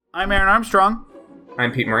I'm Aaron Armstrong.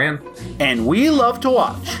 I'm Pete Moran. And we love to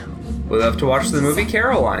watch. We love to watch the movie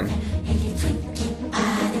Coraline.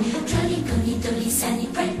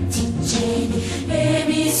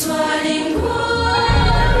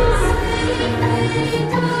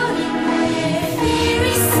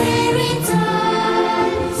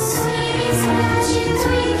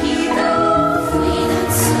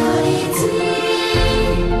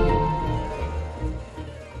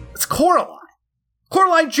 It's Coraline.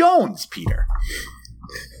 Coraline Jones, Peter.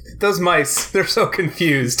 Those mice, they're so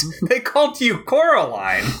confused. They called you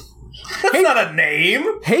Coraline. That's not a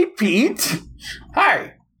name. Hey, Pete.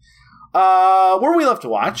 Hi. Where we love to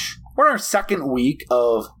watch. We're in our second week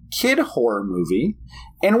of kid horror movie.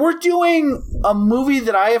 And we're doing a movie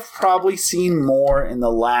that I have probably seen more in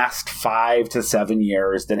the last 5 to 7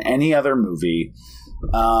 years than any other movie.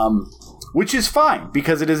 Which is fine,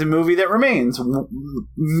 because it is a movie that remains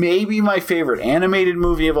maybe my favorite animated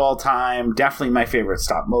movie of all time, definitely my favorite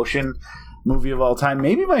stop-motion movie of all time,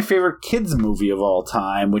 maybe my favorite kids movie of all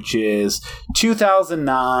time, which is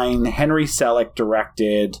 2009, Henry Selick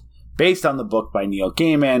directed, based on the book by Neil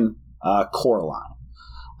Gaiman, Coraline.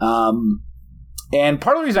 And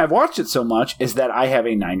part of the reason I've watched it so much is that I have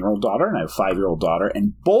a 9-year-old daughter and I have a 5-year-old daughter,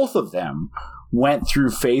 and both of them went through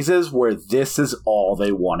phases where this is all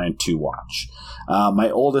they wanted to watch. My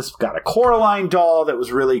oldest got a Coraline doll that was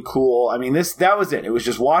really cool. I mean, that was it. It was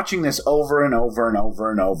just watching this over and over and over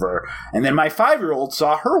and over. And then my 5-year-old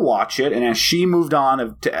saw her watch it, and as she moved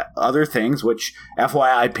on to other things, which,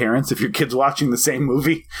 FYI, parents, if your kid's watching the same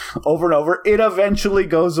movie over and over, it eventually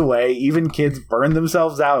goes away. Even kids burn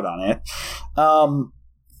themselves out on it.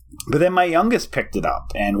 But then my youngest picked it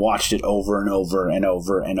up and watched it over and over and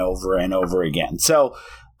over and over and over again. So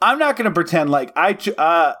I'm not going to pretend like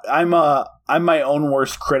I'm my own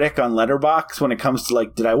worst critic on Letterboxd when it comes to,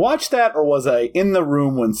 like, did I watch that or was I in the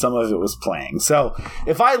room when some of it was playing? So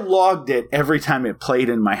if I logged it every time it played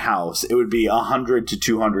in my house, it would be 100 to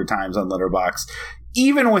 200 times on Letterboxd.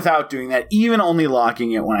 Even without doing that, even only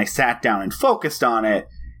logging it when I sat down and focused on it,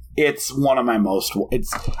 it's one of my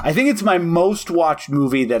I think it's my most watched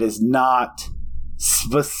movie that is not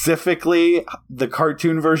specifically the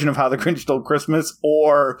cartoon version of How the Grinch Stole Christmas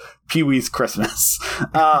or Pee-wee's Christmas,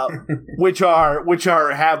 which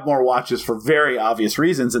have more watches for very obvious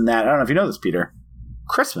reasons. And that, I don't know if you know this, Peter,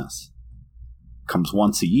 Christmas comes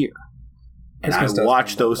once a year, and I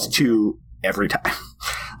watch those two every time.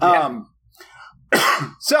 Yeah.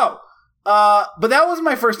 But that was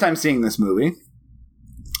my first time seeing this movie.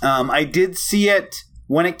 I did see it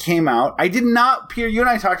when it came out. I did not, Peter, you and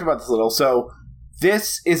I talked about this a little. So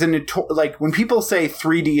this is like when people say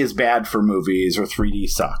 3D is bad for movies or 3D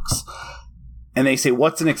sucks, and they say,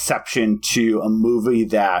 what's an exception to a movie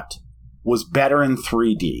that was better in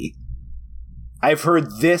 3D? I've heard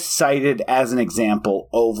this cited as an example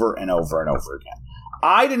over and over and over again.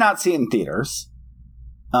 I did not see it in theaters.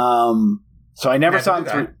 So I never saw it in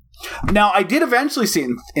 3D. Now, I did eventually see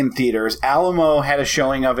it in theaters. Alamo had a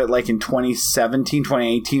showing of it like in 2017,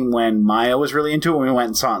 2018 when Maya was really into it. We went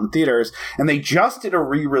and saw it in theaters. And they just did a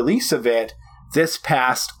re-release of it this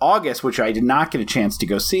past August, which I did not get a chance to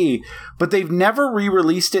go see. But they've never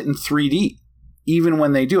re-released it in 3D, even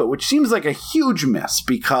when they do it, which seems like a huge miss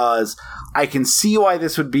because I can see why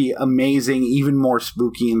this would be amazing, even more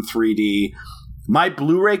spooky in 3D. My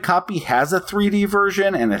Blu-ray copy has a 3D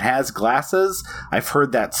version, and it has glasses. I've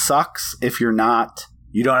heard that sucks if you don't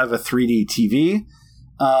have a 3D TV.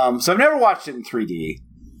 So I've never watched it in 3D.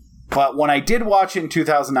 But when I did watch it in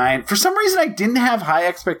 2009, for some reason I didn't have high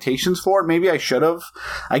expectations for it. Maybe I should have.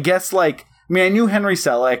 I guess, I knew Henry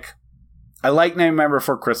Selick. I like Nightmare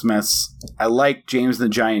Before Christmas. I like James and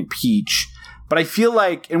the Giant Peach. But I feel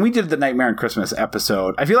like, and we did the Nightmare on Christmas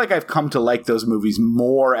episode, I feel like I've come to like those movies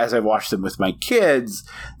more as I've watched them with my kids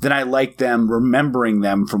than I like them remembering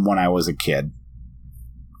them from when I was a kid.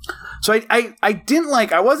 So I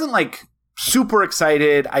wasn't super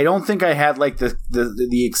excited. I don't think I had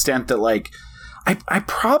the extent that I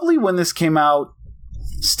probably, when this came out,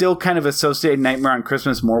 still kind of associated Nightmare on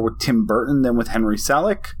Christmas more with Tim Burton than with Henry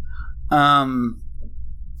Selick.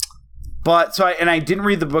 I didn't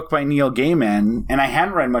read the book by Neil Gaiman, and I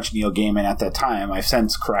hadn't read much Neil Gaiman at that time. I've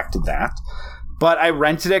since corrected that. But I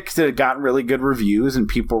rented it because it had gotten really good reviews and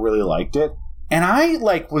people really liked it. And I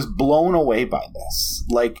was blown away by this.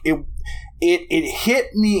 It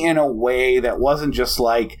hit me in a way that wasn't just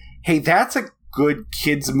hey, that's a good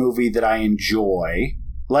kids movie that I enjoy.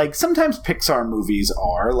 Sometimes Pixar movies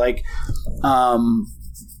are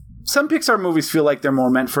some Pixar movies feel like they're more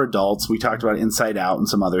meant for adults. We talked about Inside Out and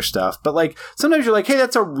some other stuff. But like sometimes you're like, hey,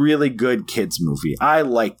 that's a really good kids movie. I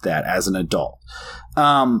like that as an adult.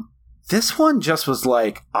 This one just was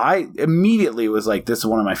like, I immediately was like, this is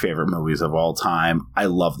one of my favorite movies of all time. I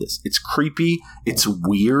love this. It's creepy. It's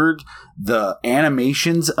weird. The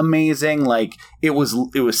animation's amazing. Like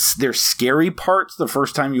there's scary parts the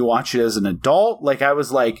first time you watch it as an adult. Like I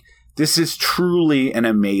was like, this is truly an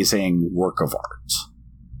amazing work of art.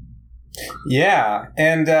 Yeah.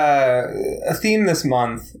 And a theme this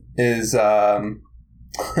month is, for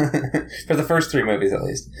the first 3 movies at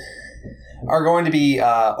least, are going to be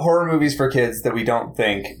horror movies for kids that we don't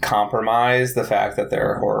think compromise the fact that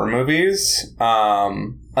they're horror movies.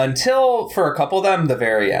 Until, for a couple of them, the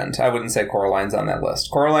very end. I wouldn't say Coraline's on that list.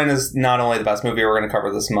 Coraline is not only the best movie we're going to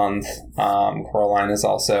cover this month, Coraline is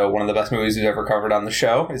also one of the best movies we've ever covered on the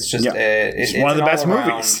show. It's just it's one of the best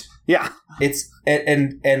movies. Yeah.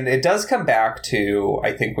 And it does come back to,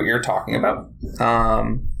 I think, what you're talking about.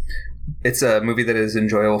 It's a movie that is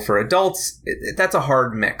enjoyable for adults. That's a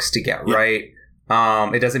hard mix to get right.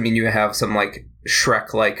 It doesn't mean you have some like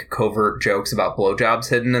Shrek-like covert jokes about blowjobs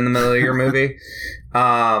hidden in the middle of your movie.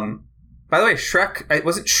 By the way, Shrek,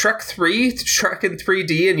 was it Shrek 3? Shrek in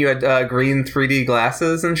 3D and you had green 3D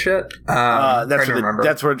glasses and shit?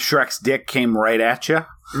 That's where Shrek's dick came right at you?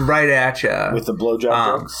 Right at you. With the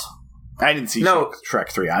blowjob jokes? I didn't see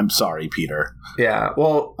Shrek 3. I'm sorry, Peter. Yeah,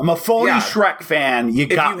 well... I'm a fully Shrek fan.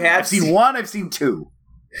 I've seen 1, I've seen 2.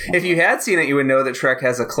 If you had seen it, you would know that Shrek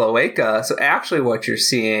has a cloaca. So actually what you're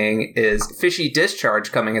seeing is fishy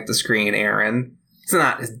discharge coming at the screen, Aaron. It's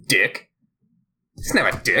not his dick. It's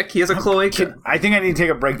not a dick. He has a cloaca. I think I need to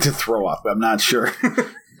take a break to throw up. I'm not sure.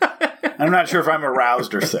 I'm not sure if I'm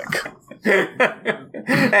aroused or sick.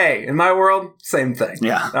 Hey, in my world, same thing.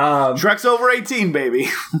 Yeah. Shrek's over 18, baby.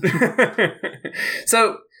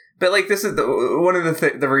 So, but like this is one of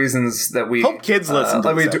the reasons that we hope kids listen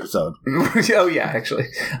to this episode. Oh yeah, actually,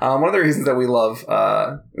 one of the reasons that we love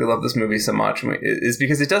this movie so much is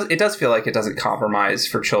because it does feel like it doesn't compromise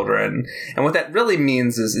for children, and what that really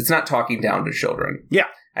means is it's not talking down to children. Yeah.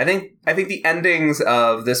 I think the endings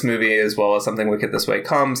of this movie, as well as Something Wicked This Way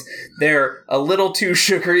Comes, they're a little too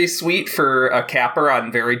sugary sweet for a capper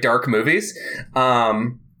on very dark movies.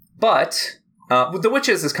 But The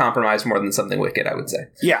Witches is compromised more than Something Wicked, I would say.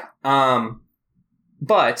 Yeah.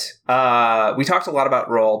 But we talked a lot about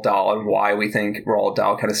Roald Dahl and why we think Roald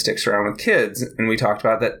Dahl kind of sticks around with kids. And we talked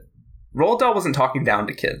about that Roald Dahl wasn't talking down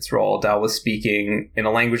to kids. Roald Dahl was speaking in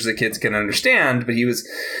a language that kids can understand, but he was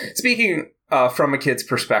speaking from a kid's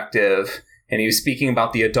perspective, and he was speaking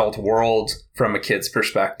about the adult world from a kid's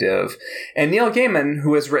perspective. And Neil Gaiman,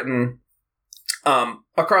 who has written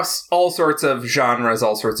across all sorts of genres,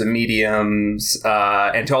 all sorts of mediums,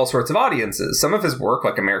 and to all sorts of audiences. Some of his work,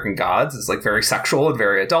 like American Gods, is like very sexual and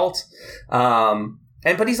very adult.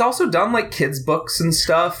 But he's also done like kids books and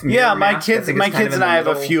stuff. Yeah, my kids and I have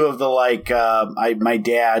a few of the like.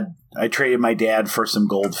 I traded my dad for some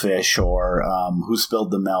goldfish, or Who Spilled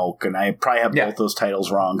the Milk, and I probably have both those titles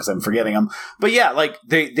wrong because I'm forgetting them. But yeah, like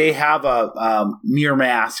they have a Mirror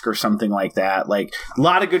Mask or something like that. Like a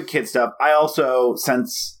lot of good kid stuff. I also,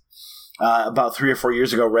 since about 3 or 4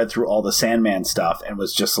 years ago, read through all the Sandman stuff and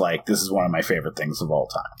was just like, this is one of my favorite things of all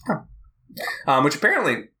time. Huh. Which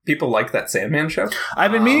apparently people like that Sandman show.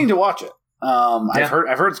 I've been meaning to watch it. I've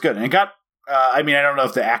heard it's good, and it got. I don't know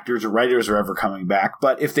if the actors or writers are ever coming back,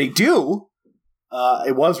 but if they do,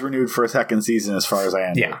 it was renewed for a second season, as far as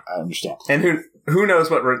I understand. And who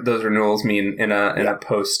knows what those renewals mean in a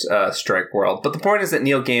post strike world? But the point is that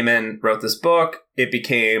Neil Gaiman wrote this book. It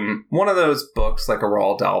became one of those books, like a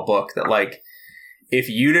Roald Dahl book, that like if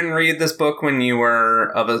you didn't read this book when you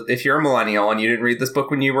were if you're a millennial and you didn't read this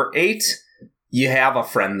book when you were 8, you have a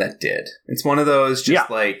friend that did. It's one of those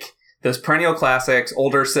like. Those perennial classics,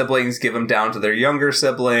 older siblings give them down to their younger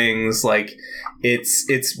siblings. Like,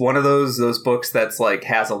 it's one of those books that's like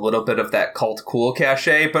has a little bit of that cult cool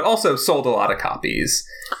cachet, but also sold a lot of copies.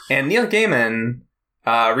 And Neil Gaiman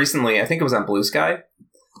recently, I think it was on Blue Sky.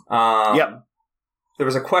 There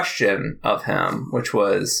was a question of him, which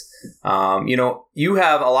was, you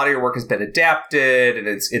have a lot of your work has been adapted, and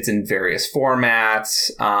it's in various formats.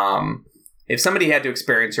 If somebody had to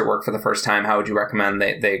experience your work for the first time, how would you recommend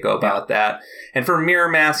they go about that? And for Mirror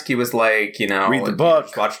Mask, he was like, read the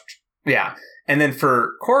book. And then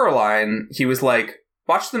for Coraline, he was like,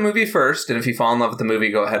 watch the movie first, and if you fall in love with the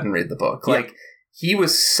movie, go ahead and read the book. Yeah. Like, he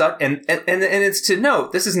was such, and it's to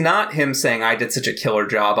note, this is not him saying I did such a killer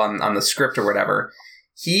job on the script or whatever.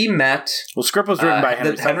 he met... Well, script was written by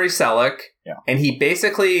Henry Selick. Yeah. And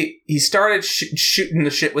he started shooting the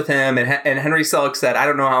shit with him. And Henry Selick said, I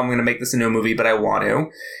don't know how I'm going to make this into a movie, but I want to.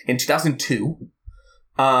 In 2002.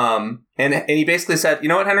 And he basically said, you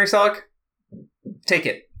know what, Henry Selick? Take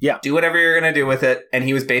it. Yeah. Do whatever you're going to do with it. And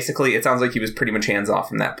he was basically, it sounds like he was pretty much hands off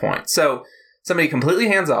from that point. So somebody completely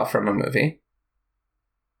hands off from a movie.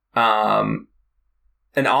 An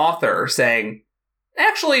author saying,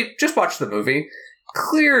 actually, just watch the movie,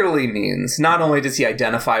 clearly means not only does he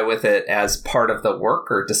identify with it as part of the work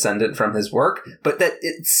or descendant from his work, but that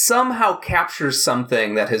it somehow captures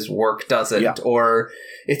something that his work doesn't, or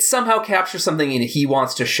it somehow captures something he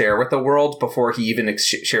wants to share with the world before he even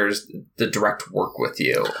shares the direct work with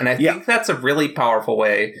you. And I think that's a really powerful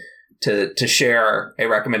way to share a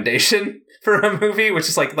recommendation for a movie, which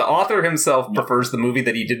is like the author himself prefers the movie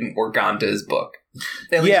that he didn't work on to his book.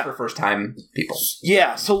 At least for first-time people.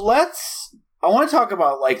 Yeah, so I want to talk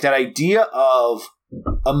about like that idea of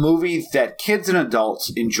a movie that kids and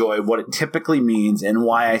adults enjoy, what it typically means, and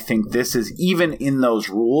why I think this is, even in those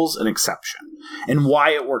rules, an exception, and why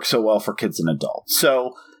it works so well for kids and adults.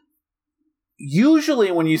 So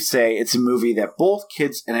usually when you say it's a movie that both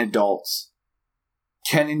kids and adults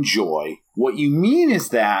can enjoy, what you mean is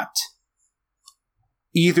that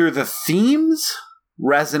either the themes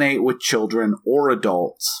resonate with children or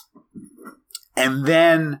adults, and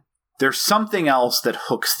then there's something else that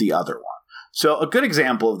hooks the other one. So a good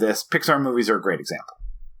example of this, Pixar movies are a great example.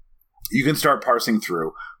 You can start parsing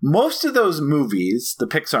through. Most of those movies, the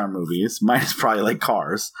Pixar movies, minus probably like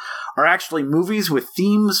Cars, are actually movies with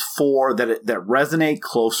themes that resonate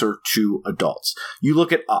closer to adults. You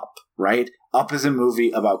look at Up, right? Up is a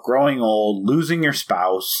movie about growing old, losing your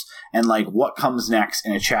spouse, and like what comes next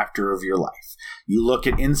in a chapter of your life. You look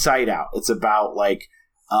at Inside Out. It's about like,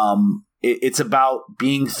 it's about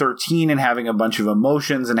being 13 and having a bunch of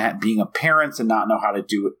emotions and being a parent and not know how to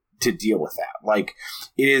deal with that. Like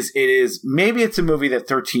it is, maybe it's a movie that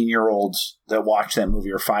 13-year-olds that watch that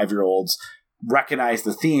movie or 5-year-olds recognize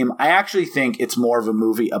the theme. I actually think it's more of a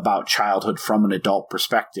movie about childhood from an adult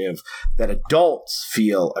perspective that adults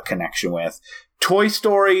feel a connection with. Toy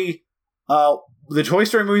Story, the Toy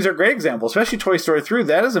Story movies are a great example, especially Toy Story 3.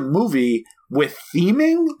 That is a movie with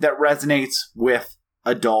theming that resonates with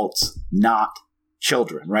adults, not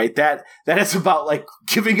children, right? That is about like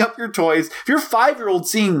giving up your toys. If you're a 5-year-old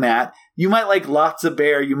seeing that, you might like Lotsa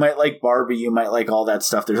Bear, you might like Barbie, you might like all that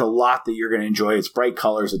stuff. There's a lot that you're going to enjoy. It's bright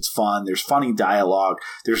colors, it's fun, there's funny dialogue,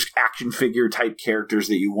 there's action figure type characters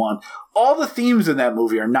that you want. All the themes in that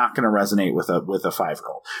movie are not going to resonate with a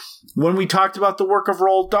 5-year-old. When we talked about the work of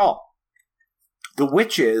Roald Dahl, The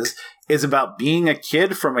Witches is about being a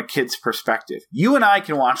kid from a kid's perspective. You and I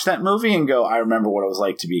can watch that movie and go, I remember what it was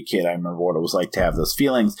like to be a kid. I remember what it was like to have those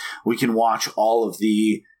feelings. We can watch all of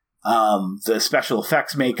the special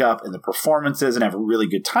effects makeup and the performances and have a really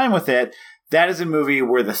good time with it. That is a movie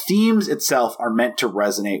where the themes itself are meant to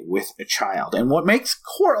resonate with a child. And what makes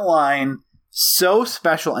Coraline so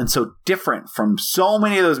special and so different from so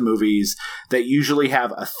many of those movies that usually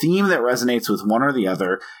have a theme that resonates with one or the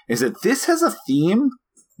other is that this has a theme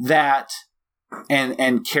that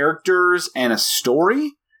and characters and a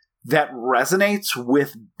story that resonates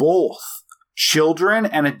with both children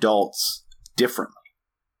and adults differently.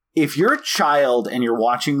 If you're a child and you're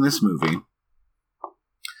watching this movie,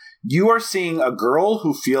 you are seeing a girl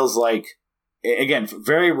who feels like, again,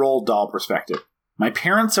 very Roald Dahl perspective, my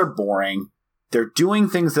parents are boring. They're doing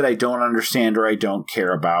things that I don't understand or I don't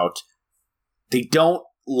care about. They don't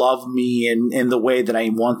love me in the way that I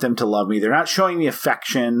want them to love me. They're not showing me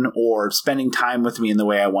affection or spending time with me in the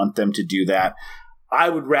way I want them to do that. I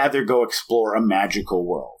would rather go explore a magical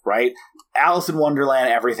world, right? Alice in Wonderland,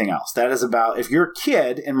 everything else. That is about, if you're a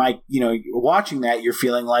kid and watching that, you're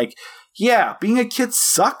feeling like, yeah, being a kid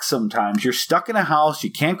sucks sometimes. You're stuck in a house,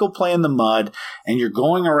 you can't go play in the mud, and you're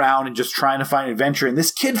going around and just trying to find adventure. And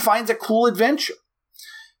this kid finds a cool adventure.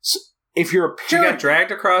 So if you're a parent, she got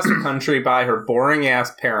dragged across the country by her boring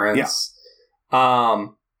ass parents. Yeah.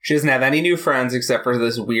 She doesn't have any new friends except for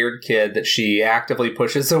this weird kid that she actively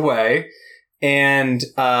pushes away. And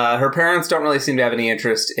her parents don't really seem to have any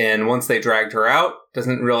interest in, once they dragged her out,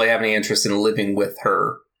 doesn't really have any interest in living with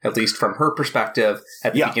her, at least from her perspective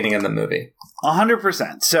at the beginning of the movie.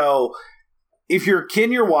 100%. So if you're a kid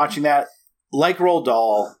and you're watching that, like Roald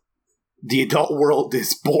Dahl, the adult world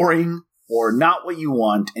is boring or not what you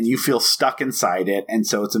want, and you feel stuck inside it. And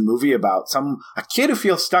so it's a movie about a kid who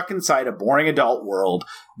feels stuck inside a boring adult world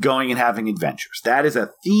going and having adventures. That is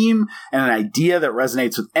a theme and an idea that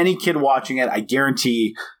resonates with any kid watching it. I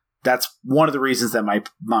guarantee that's one of the reasons that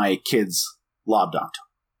my kids lobbed onto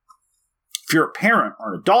it. if you're a parent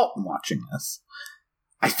or an adult and watching this,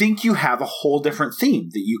 I think you have a whole different theme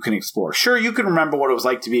that you can explore. Sure, you can remember what it was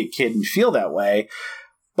like to be a kid and feel that way,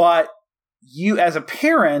 but you as a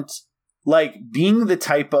parent, like being the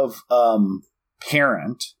type of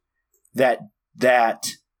parent that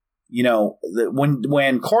you know,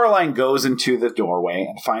 when Coraline goes into the doorway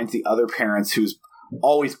and finds the other parents who's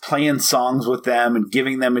always playing songs with them and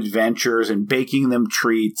giving them adventures and baking them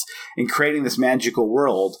treats and creating this magical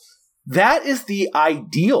world, that is the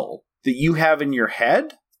ideal that you have in your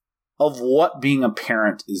head of what being a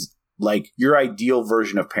parent is like, your ideal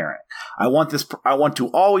version of parent. I want to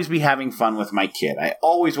always be having fun with my kid. I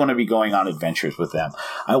always want to be going on adventures with them.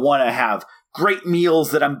 I want to have great meals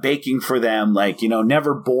that I'm baking for them, like, you know,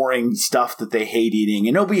 never boring stuff that they hate eating,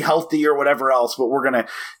 and it'll be healthy or whatever else, but we're going to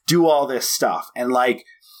do all this stuff. And like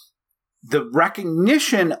the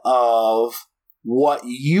recognition of what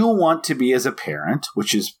you want to be as a parent,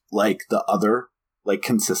 which is like the other, like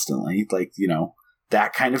consistently, like, you know,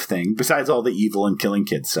 that kind of thing, besides all the evil and killing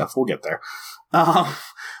kids stuff. We'll get there.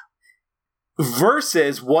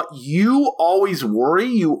 Versus what you always worry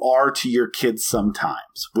you are to your kids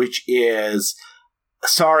sometimes, which is,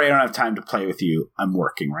 sorry, I don't have time to play with you. I'm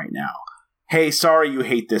working right now. Hey, sorry you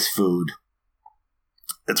hate this food.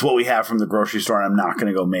 It's what we have from the grocery store, and I'm not going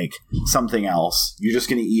to go make something else. You're just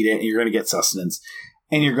going to eat it, and you're going to get sustenance,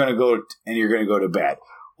 and you're going to go to bed.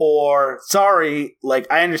 Or, sorry, like,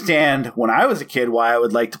 I understand when I was a kid why I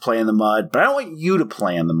would like to play in the mud, but I don't want you to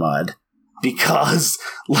play in the mud because,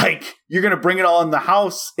 like, you're going to bring it all in the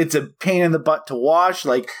house. It's a pain in the butt to wash.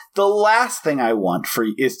 Like, the last thing I want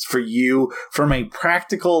is for you, from a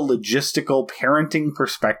practical, logistical parenting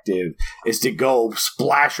perspective, is to go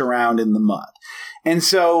splash around in the mud. And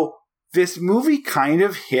so this movie kind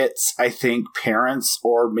of hits, I think, parents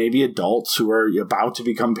or maybe adults who are about to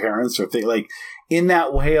become parents, or like in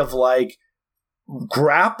that way of like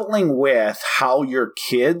grappling with how your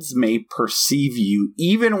kids may perceive you,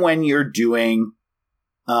 even when you're doing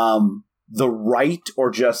the right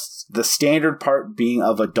or just the standard part being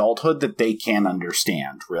of adulthood that they can't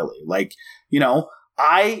understand, really. Like, you know,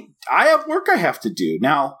 I have work I have to do.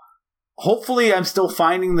 Now, hopefully I'm still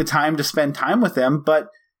finding the time to spend time with them, but,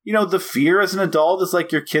 you know, the fear as an adult is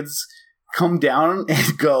like your kids come down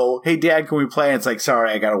and go, hey, Dad, can we play? And it's like,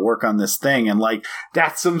 sorry, I got to work on this thing. And like,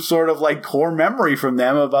 that's some sort of like core memory from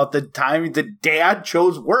them about the time that Dad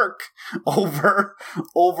chose work over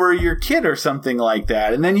your kid or something like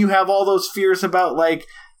that. And then you have all those fears about like,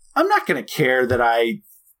 I'm not going to care that I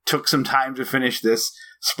took some time to finish this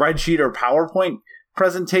spreadsheet or PowerPoint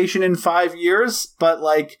presentation in 5 years, but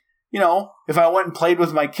like, you know, if I went and played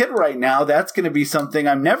with my kid right now, that's going to be something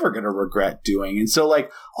I'm never going to regret doing. And so like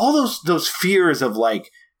all those fears of like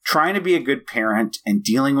trying to be a good parent and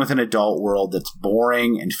dealing with an adult world that's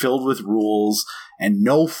boring and filled with rules and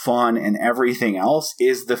no fun and everything else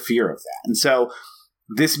is the fear of that. And so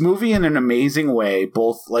this movie, in an amazing way,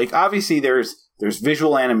 both like obviously there's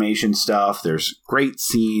visual animation stuff, there's great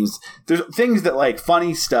scenes, there's things that like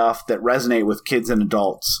funny stuff that resonate with kids and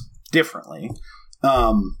adults differently.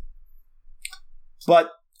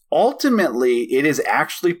 But ultimately, it is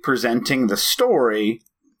actually presenting the story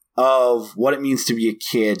of what it means to be a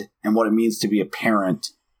kid and what it means to be a parent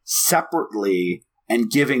separately,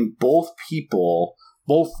 and giving both people,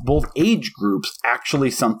 both age groups,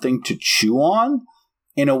 actually something to chew on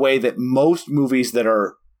in a way that most movies that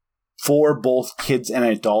are for both kids and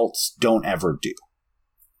adults don't ever do.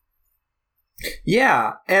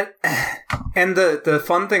 Yeah, and the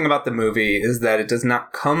fun thing about the movie is that it does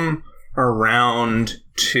not come around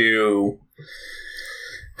to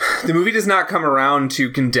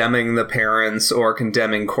condemning the parents or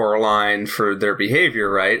condemning Coraline for their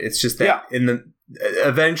behavior, right? It's just that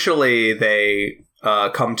eventually they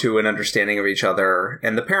come to an understanding of each other,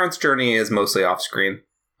 and the parents' journey is mostly off screen.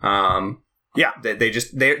 They're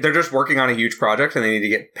just working on a huge project, and they need to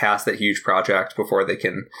get past that huge project before they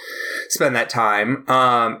can spend that time.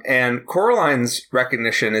 And Coraline's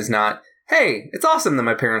recognition is not, hey, it's awesome that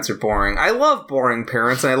my parents are boring. I love boring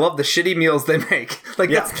parents, and I love the shitty meals they make. Like,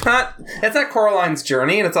 that's not Coraline's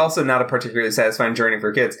journey, and it's also not a particularly satisfying journey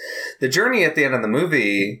for kids. The journey at the end of the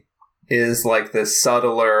movie is like this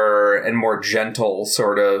subtler and more gentle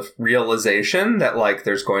sort of realization that like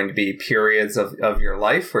there's going to be periods of your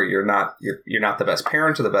life where you're not the best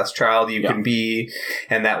parent or the best child you can be,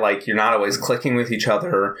 and that like you're not always clicking with each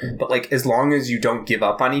other, but like as long as you don't give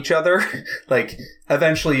up on each other, like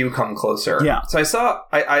eventually you come closer. So I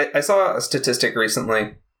saw a statistic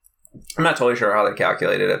recently. I'm not totally sure how they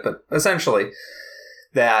calculated it, but essentially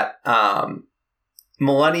that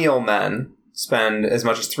millennial men spend as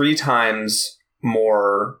much as 3 times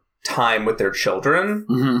more time with their children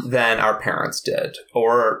than our parents did,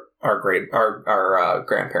 or our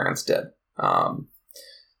grandparents did.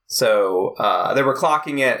 So they were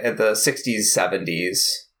clocking it at the 60s, 70s.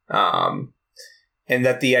 And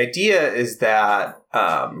that the idea is that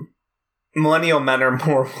millennial men are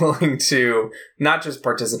more willing to not just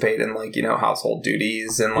participate in, like, you know, household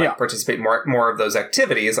duties and, like, participate more of those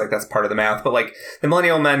activities. Like, that's part of the math. But, like, the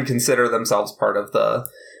millennial men consider themselves part of the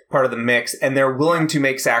mix, and they're willing to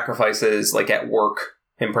make sacrifices, like, at work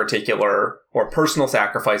in particular, or personal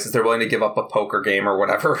sacrifices. They're willing to give up a poker game or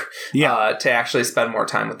whatever to actually spend more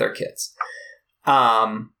time with their kids.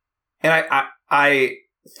 And I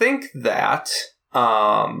think that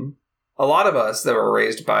a lot of us that were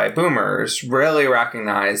raised by boomers really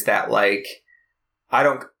recognize that, like,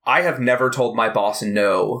 I have never told my boss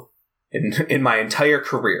no in my entire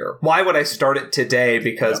career. Why would I start it today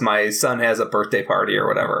because my son has a birthday party or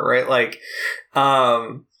whatever, right? Like,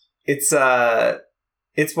 it's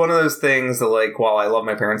one of those things that, like, while I love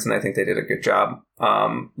my parents and I think they did a good job,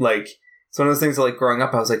 like, it's one of those things that, like, growing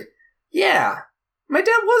up, I was like, yeah, my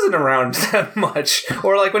dad wasn't around that much.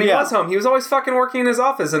 Or, like, when he was home, he was always fucking working in his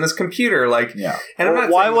office on his computer. Like, and I'm not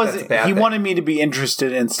why saying was that's it? bad He thing. wanted me to be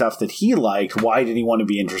interested in stuff that he liked. Why did he want to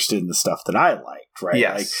be interested in the stuff that I liked? Right?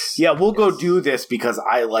 Yes. Like, we'll go do this because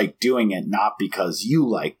I like doing it, not because you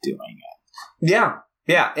like doing it. Yeah.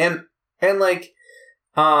 Yeah. And like,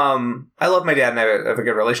 I love my dad and I have a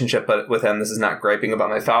good relationship, but with him, this is not griping about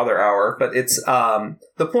my father hour, but it's,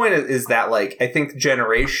 the point is that, like, I think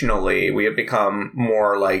generationally we have become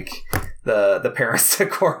more like the parents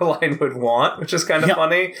that Coraline would want, which is kind of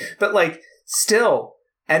funny, but, like, still,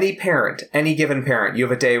 any given parent, you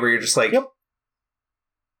have a day where you're just like,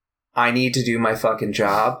 I need to do my fucking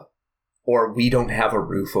job, or we don't have a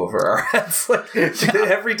roof over our heads. Like,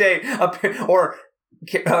 every day, or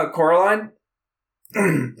Coraline,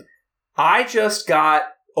 I just got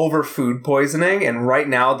over food poisoning, and right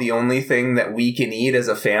now the only thing that we can eat as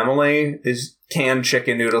a family is canned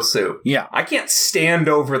chicken noodle soup. Yeah. I can't stand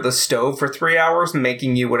over the stove for 3 hours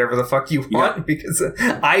making you whatever the fuck you want because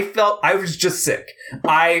I was just sick.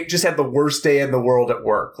 I just had the worst day in the world at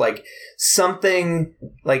work. Like, something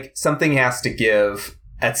has to give.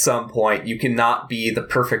 At some point, you cannot be the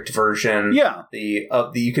perfect version. Yeah.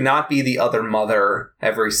 You cannot be the other mother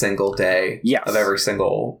every single day of every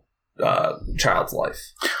single child's life.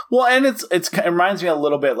 Well, and it reminds me a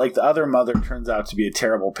little bit like the other mother turns out to be a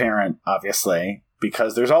terrible parent, obviously,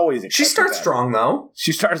 because there's always she starts strong though.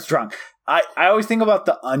 She starts strong. I always think about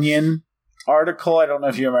the Onion article. I don't know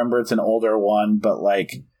if you remember. It's an older one, but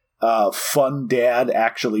like. Fun dad,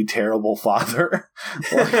 actually terrible father.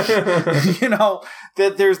 Like, you know,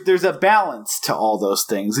 that there's a balance to all those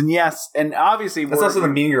things. And yes, and obviously that's also the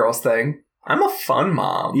Mean Girls thing. I'm a fun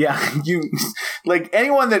mom. Yeah, you like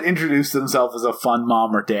anyone that introduced themselves as a fun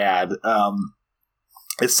mom or dad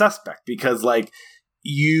is suspect because like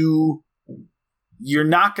you're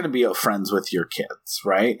not going to be friends with your kids,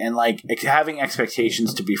 right? And like having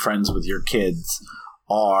expectations to be friends with your kids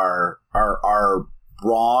are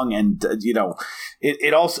wrong, and you know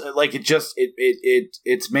it also like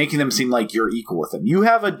it's making them seem like you're equal with them. You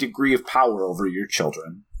have a degree of power over your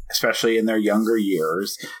children, especially in their younger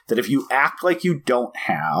years, that if you act like you don't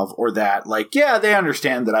have, or that like they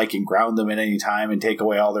understand that I can ground them at any time and take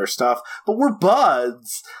away all their stuff, but we're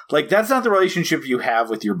buds, like that's not the relationship you have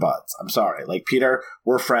with your buds. I'm sorry, like Peter,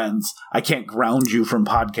 we're friends. I can't ground you from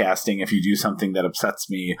podcasting if you do something that upsets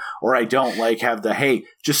me, or I don't like have the hey,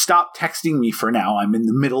 just stop texting me for now, I'm in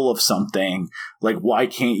the middle of something, like why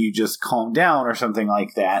can't you just calm down or something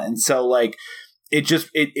like that. And so like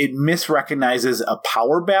it misrecognizes a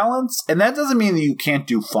power balance, and that doesn't mean that you can't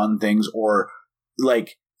do fun things, or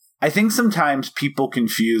like I think sometimes people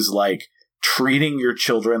confuse like treating your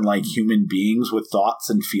children like human beings with thoughts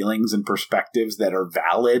and feelings and perspectives that are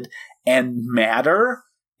valid and matter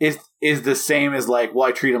is the same as like, well,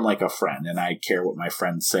 I treat them like a friend and I care what my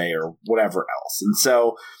friends say or whatever else. And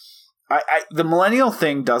so the millennial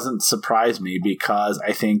thing doesn't surprise me because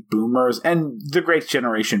I think boomers and the great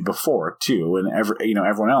generation before too, and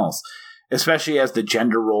everyone else, especially as the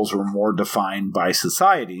gender roles were more defined by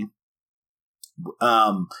society,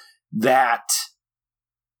 that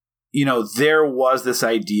there was this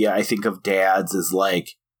idea, I think, of dads as like,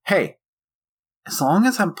 hey, as long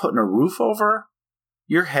as I'm putting a roof over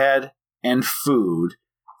your head and food,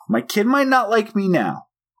 my kid might not like me now.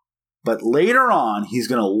 But later on, he's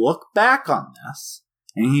going to look back on this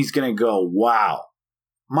and he's going to go, wow,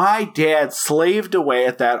 my dad slaved away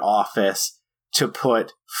at that office to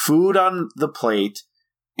put food on the plate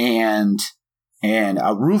and and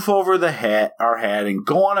a roof over our head, and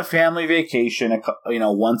go on a family vacation,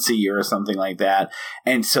 once a year or something like that.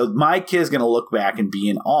 And so my kid's going to look back and be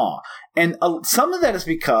in awe. And some of that is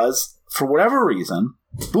because, for whatever reason,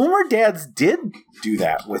 boomer dads did do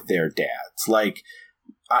that with their dads. Like,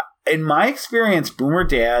 in my experience, boomer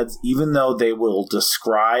dads, even though they will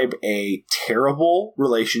describe a terrible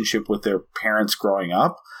relationship with their parents growing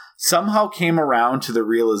up, somehow came around to the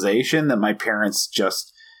realization that my parents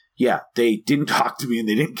just, they didn't talk to me and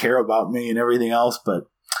they didn't care about me and everything else, but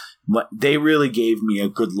they really gave me a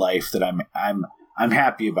good life that I'm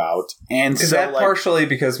happy about. And is that partially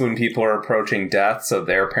because when people are approaching death, so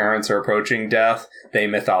their parents are approaching death, they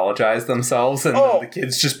mythologize themselves, and then the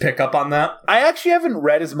kids just pick up on that? I actually haven't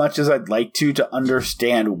read as much as I'd like to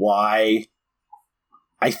understand why.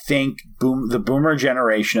 I think the boomer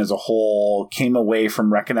generation as a whole came away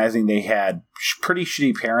from recognizing they had pretty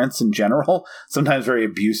shitty parents in general, sometimes very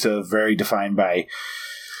abusive, very defined by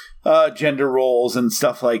gender roles and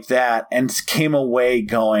stuff like that, and came away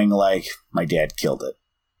going like, my dad killed it.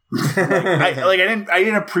 I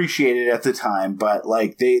didn't appreciate it at the time, but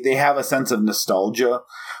like they have a sense of nostalgia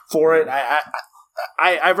for it.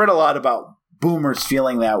 I've read a lot about boomers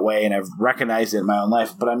feeling that way, and I've recognized it in my own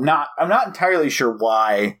life, but I'm not entirely sure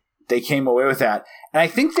why they came away with that. And I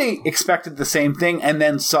think they expected the same thing and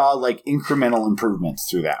then saw like incremental improvements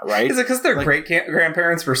through that, right? Is it because their great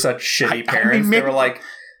grandparents were such shitty parents? They were like,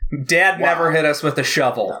 Dad never hit us with a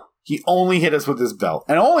shovel. He only hit us with his belt,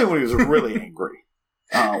 and only when he was really angry.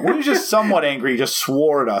 When he was just somewhat angry, he just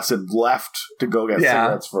swore at us and left to go get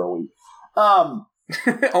cigarettes for a week.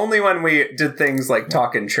 Only when we did things like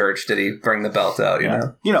talk in church did he bring the belt out, you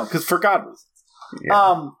know? Because for God reasons.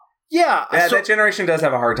 That generation does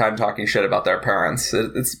have a hard time talking shit about their parents.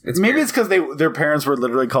 It's maybe weird. it's because their parents were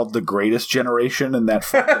literally called the greatest generation, and that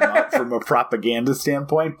fucked them up from a propaganda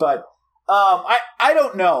standpoint. But I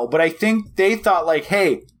don't know. But I think they thought like,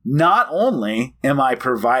 hey, not only am I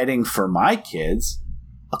providing for my kids,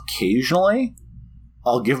 occasionally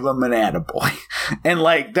I'll give them an attaboy. And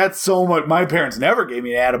like, that's so much. My parents never gave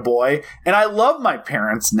me an attaboy, and I love my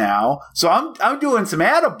parents now. So I'm doing some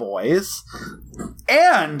attaboys,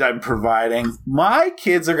 and I'm providing. My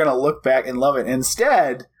kids are going to look back and love it.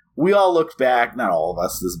 Instead, we all looked back, not all of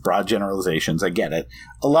us, this is broad generalizations, I get it.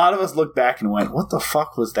 A lot of us looked back and went, what the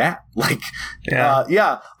fuck was that? Like,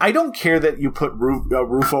 I don't care that you put a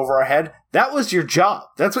roof over our head. That was your job.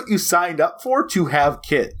 That's what you signed up for, to have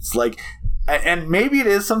kids. Like, and maybe it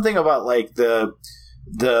is something about like the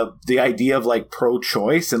idea of like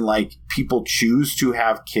pro-choice and like people choose to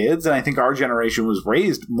have kids, and I think our generation was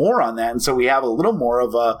raised more on that, and so we have a little more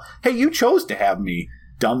of a, hey, you chose to have me,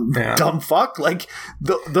 dumb fuck. Like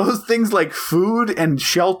those things like food and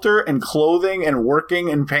shelter and clothing and working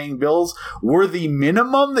and paying bills were the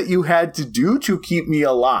minimum that you had to do to keep me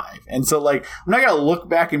alive. And so like, I'm not gonna look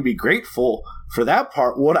back and be grateful for that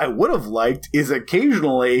part. What I would have liked is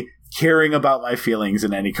occasionally caring about my feelings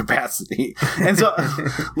in any capacity. And so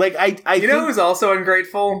like I you know who's also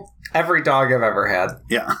ungrateful? Every dog I've ever had.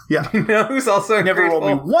 Yeah. You know who's also ungrateful? Never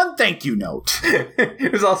wrote me one thank you note.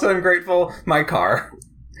 Who's also ungrateful? My car.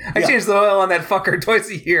 I change the oil on that fucker twice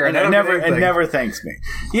a year, and it never thanks me.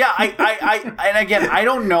 Yeah, I and again, I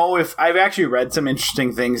don't know if I've actually read some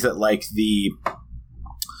interesting things that like the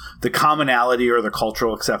commonality or the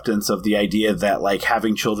cultural acceptance of the idea that like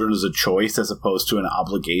having children is a choice as opposed to an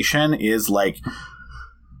obligation is like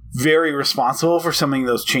very responsible for some of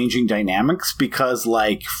those changing dynamics, because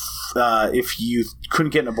like if you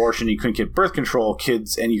couldn't get an abortion, you couldn't get birth control,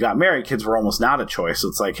 kids, and you got married, kids were almost not a choice. So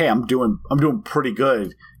it's like, hey, I'm doing pretty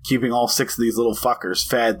good keeping all 6 of these little fuckers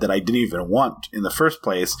fed that I didn't even want in the first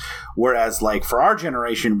place. Whereas like for our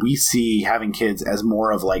generation, we see having kids as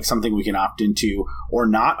more of like something we can opt into or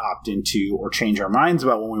not opt into or change our minds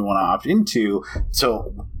about when we want to opt into.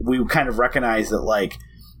 So we kind of recognize that like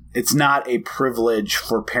it's not a privilege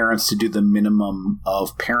for parents to do the minimum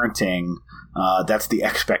of parenting. That's the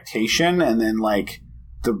expectation. And then like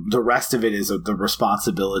the rest of it is the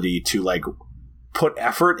responsibility to like put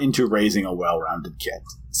effort into raising a well-rounded kid.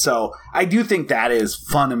 So I do think that is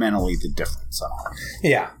fundamentally the difference.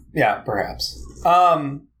 Yeah, perhaps.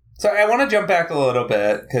 So I want to jump back a little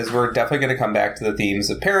bit, because we're definitely going to come back to the themes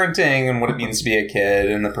of parenting and what it means to be a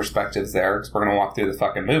kid and the perspectives there, because we're going to walk through the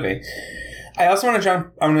fucking movie. I also want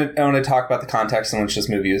to I want to talk about the context in which this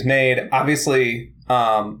movie was made. Obviously,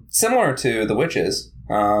 similar to The Witches,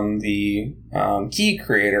 the key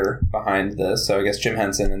creator behind this, so I guess Jim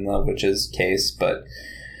Henson in The Witches case, but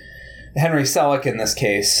Henry Selick in this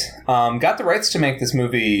case, got the rights to make this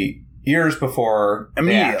movie years before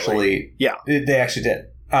they actually did.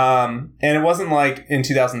 And it wasn't like in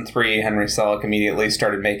 2003, Henry Selick immediately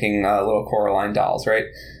started making little Coraline dolls, right?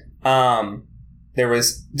 There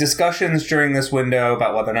was discussions during this window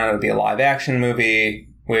about whether or not it would be a live-action movie,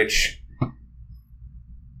 which...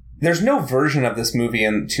 There's no version of this movie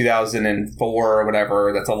in 2004 or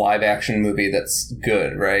whatever that's a live-action movie that's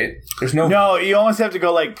good, right? There's no... No, you almost have to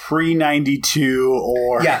go like pre-92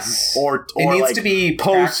 or... Yes. Or it needs like to be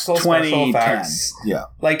post-2010. Yeah.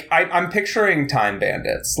 Like, I'm picturing Time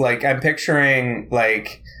Bandits. Like, I'm picturing,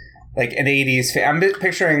 like an 80s... I'm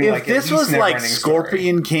picturing, if like, this at least was like Neverending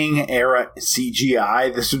Scorpion King era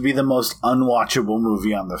CGI, this would be the most unwatchable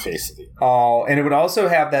movie on the face of the earth. Oh, and it would also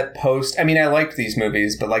have that post... I mean, I liked these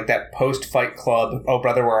movies, but, like, that post-Fight Club, Oh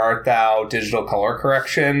Brother, Where Art Thou, digital color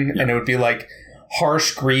correction, and it would be, like,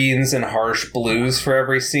 harsh greens and harsh blues for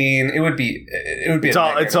every scene. It would be... It's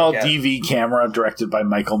all DV camera directed by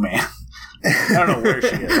Michael Mann. I don't know where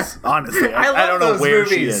she is. Honestly, I don't know where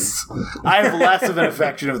she is. I have less of an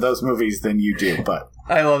affection of those movies than you do, but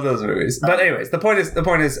I love those movies. But anyways, the point is,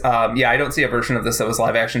 I don't see a version of this that was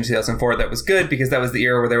live action in 2004 that was good, because that was the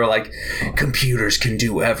era where they were like, computers can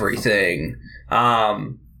do everything.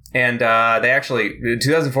 And they actually, in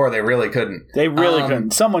 2004, they really couldn't. They really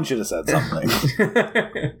couldn't. Someone should have said something.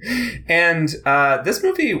 And this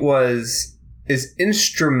movie is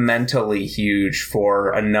instrumentally huge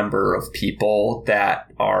for a number of people that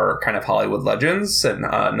are kind of Hollywood legends, and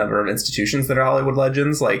a number of institutions that are Hollywood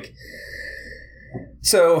legends. Like,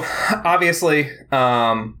 so obviously,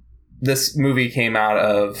 this movie came out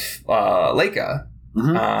of Leica.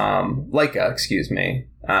 Mm-hmm. Leica, excuse me.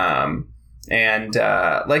 And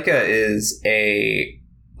Leica is it's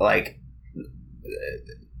like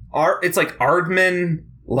Aardman,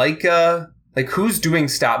 Leica. Like, who's doing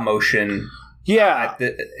stop motion? Yeah,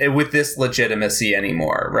 with this legitimacy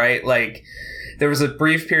anymore, right? Like, there was a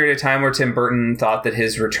brief period of time where Tim Burton thought that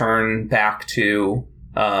his return back to,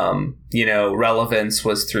 relevance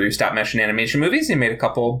was through stop motion animation movies. He made a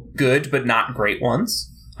couple good but not great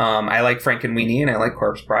ones. I like Frankenweenie and I like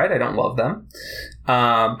Corpse Bride. I don't love them.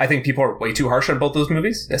 I think people are way too harsh on both those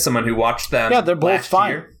movies. As someone who watched them, they're both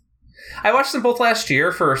fine. Year. I watched them both last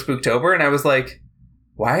year for Spooktober, and I was like,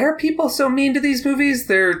 why are people so mean to these movies?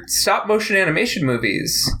 They're stop motion animation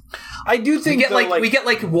movies. I do think we get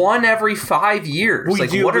like one every 5 years.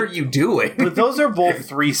 What are you doing? But those are both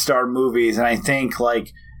 3-star movies, and I think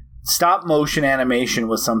like stop motion animation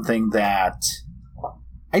was something that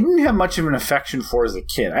I didn't have much of an affection for as a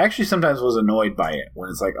kid. I actually sometimes was annoyed by it when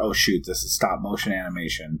it's like, oh shoot, this is stop motion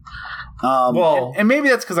animation. And maybe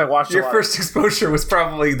that's because I watched your first exposure was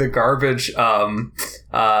probably the garbage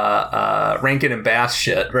Rankin and Bass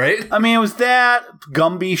shit, right? I mean, it was that.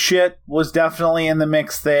 Gumby shit was definitely in the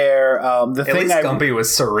mix there. Gumby was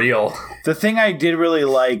surreal. The thing I did really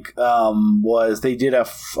like was they did a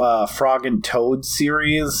Frog and Toad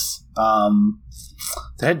series.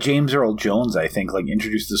 That had James Earl Jones, I think, like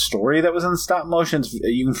introduced the story that was in stop motion.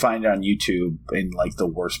 You can find it on YouTube in like the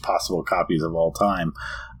worst possible copies of all time.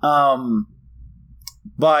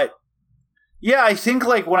 But yeah, I think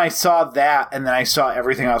like when I saw that, and then I saw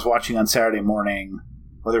everything I was watching on Saturday morning,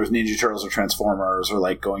 whether it was Ninja Turtles or Transformers, or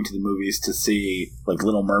like going to the movies to see like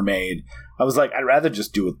Little Mermaid, I was like, I'd rather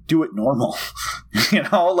just do it normal,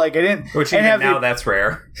 Like I didn't. Which even now that's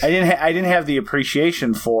rare. I didn't have the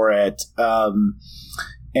appreciation for it.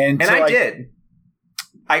 And I did.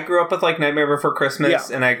 I grew up with like Nightmare Before Christmas,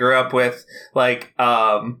 and I grew up with like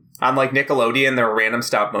on like Nickelodeon, there were random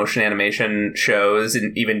stop motion animation shows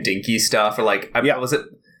and even dinky stuff, or like was it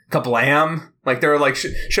Kablam? Like there were like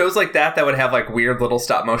shows like that would have like weird little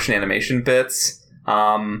stop motion animation bits.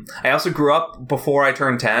 I also grew up before I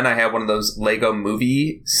turned 10. I had one of those Lego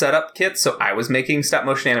movie setup kits, so I was making stop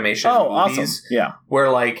motion animation movies. Awesome. Yeah. Where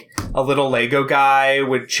like a little Lego guy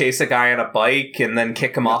would chase a guy on a bike and then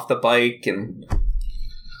kick him off the bike, and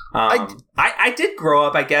I did grow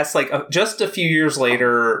up, I guess, like just a few years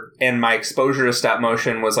later, and my exposure to stop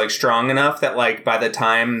motion was like strong enough that like by the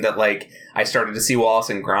time that like I started to see Wallace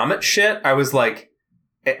and Gromit shit, I was like,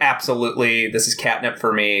 absolutely, this is catnip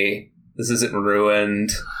for me. This isn't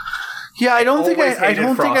ruined. Yeah, I don't think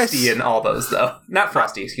Frosty and all those though. Not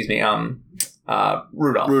Frosty, excuse me.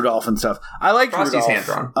 Rudolph and stuff. I liked Frosty's Rudolph. hand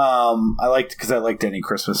drawn. I liked any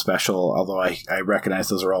Christmas special, although I recognize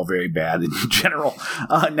those are all very bad in general.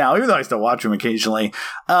 Now, even though I still watch them occasionally.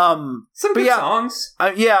 Some good songs.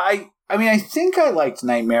 I mean, I think I liked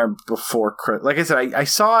Nightmare Before Christmas. Like I said, I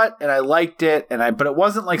saw it and I liked it, but it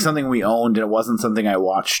wasn't like something we owned, and it wasn't something I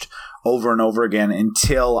watched over and over again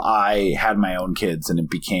until I had my own kids, and it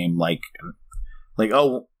became like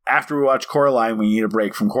after we watch Coraline, we need a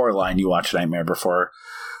break from Coraline. You watch Nightmare Before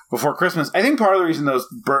before Christmas. I think part of the reason those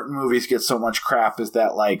Burton movies get so much crap is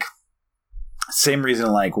that, like, same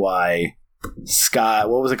reason, like, why what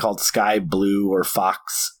was it called? Sky Blue or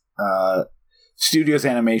Fox Studios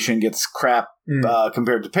Animation gets crap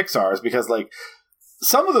compared to Pixar's, because, like,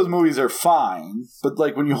 some of those movies are fine, but,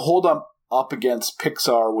 like, when you hold them up against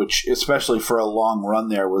Pixar, which, especially for a long run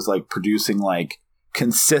there, was, like, producing, like,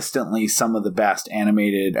 consistently some of the best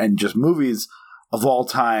animated and just movies of all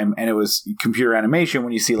time, and it was computer animation.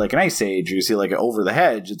 When you see, like, an Ice Age, or you see, like, an Over the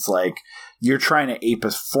Hedge, it's like you're trying to ape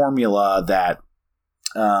a formula that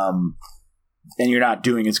and you're not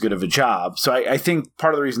doing as good of a job. So I think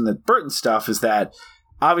part of the reason that Burton stuff is that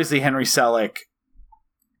obviously Henry Selick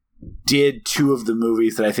did two of the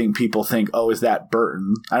movies that I think people think, oh, is that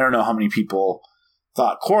Burton? I don't know how many people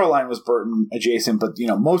thought Coraline was Burton adjacent, but, you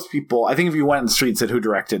know, most people, I think if you went in the street and said who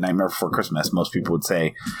directed Nightmare Before Christmas, most people would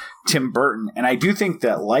say Tim Burton. And I do think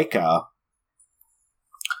that Laika,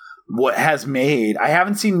 what has made, I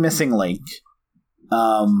haven't seen Missing Link,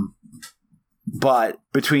 but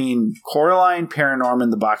between Coraline,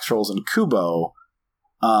 Paranorman, The Box Trolls, and Kubo,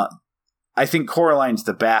 I think Coraline's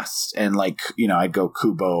the best, and, like, you know, I'd go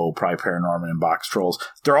Kubo, probably Paranorman, and Box Trolls.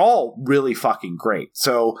 They're all really fucking great.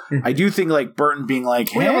 So I do think, like, Burton being like,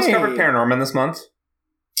 hey, we almost covered Paranorman this month.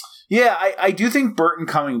 Yeah, I do think Burton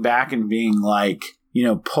coming back and being like, you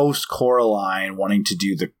know, post Coraline wanting to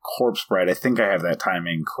do the Corpse Bride. I think I have that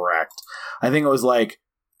timing correct. I think it was like,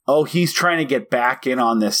 oh, he's trying to get back in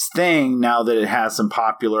on this thing now that it has some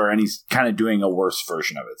popular, and he's kind of doing a worse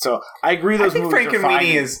version of it. So I agree. I think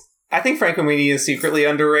Frankenweenie is secretly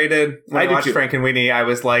underrated. When I watched Frankenweenie, I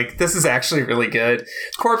was like, this is actually really good.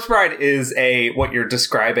 Corpse Bride is what you're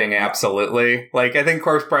describing, absolutely. Like, I think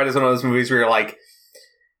Corpse Bride is one of those movies where you're like,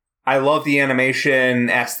 I love the animation.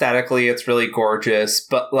 Aesthetically, it's really gorgeous.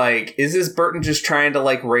 But, like, is this Burton just trying to,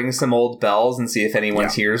 like, ring some old bells and see if anyone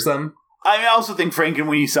hears them? I also think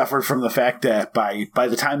Frankenweenie suffered from the fact that by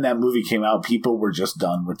the time that movie came out, people were just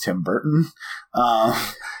done with Tim Burton.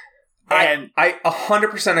 And I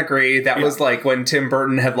 100% agree. That was like when Tim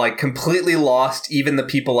Burton had, like, completely lost even the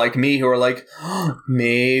people like me who are like, oh,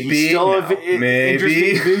 maybe. Still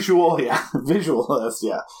interesting visualist,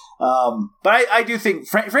 yeah. But I do think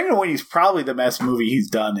Frankenweenie's probably the best movie he's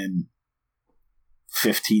done in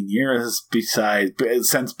 15 years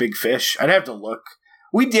since Big Fish. I'd have to look.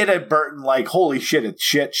 We did a Burton, like, holy shit, it's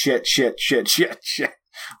shit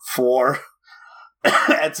for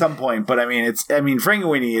at some point, but I mean,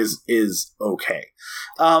 Frankenweenie is okay.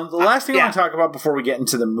 The last thing I want to talk about before we get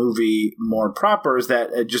into the movie more proper is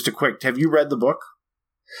that just a quick. Have you read the book?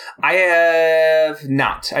 I have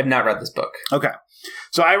not. I've not read this book. Okay,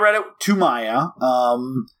 so I read it to Maya.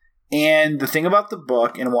 And the thing about the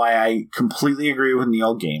book and why I completely agree with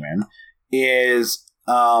Neil Gaiman is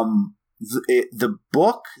the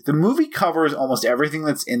movie covers almost everything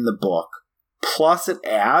that's in the book. Plus, it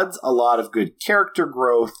adds a lot of good character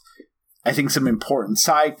growth. I think some important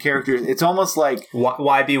side characters. It's almost like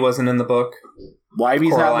YB wasn't in the book.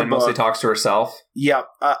 YB's not in the book. Mostly talks to herself. Yeah,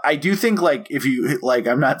 I do think, like, if you like,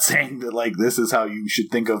 I'm not saying that, like, this is how you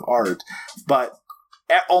should think of art, but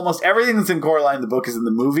almost everything that's in Coraline in the book is in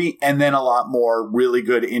the movie, and then a lot more really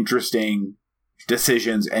good, interesting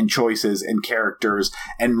decisions and choices and characters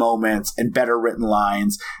and moments and better written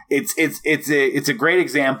lines. It's a great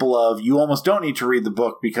example of you almost don't need to read the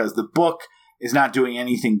book because the book is not doing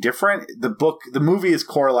anything different. The movie is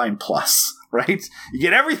Coraline plus, right? You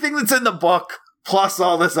get everything that's in the book plus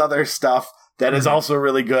all this other stuff that is also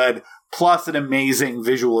really good, plus an amazing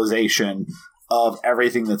visualization of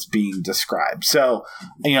everything that's being described. So,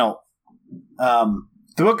 you know,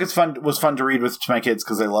 the book was fun to read with to my kids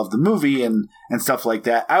because I love the movie and stuff like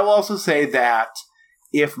that. I will also say that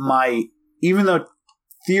even though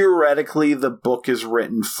theoretically the book is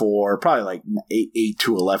written for probably like 8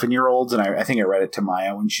 to 11-year-olds, and I think I read it to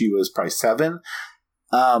Maya when she was probably 7,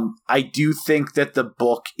 I do think that the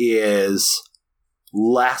book is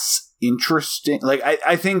less interesting. Like,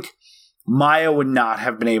 I think Maya would not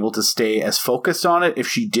have been able to stay as focused on it if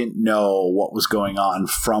she didn't know what was going on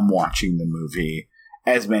from watching the movie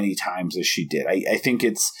as many times as she did. I think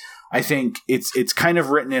it's kind of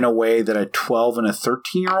written in a way that a 12 and a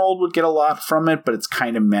 13-year-old would get a lot from it, but it's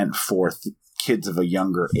kind of meant for kids of a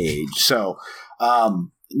younger age. So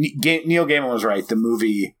Neil Gaiman was right. The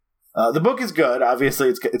movie, the book is good. Obviously,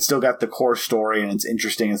 it's still got the core story and it's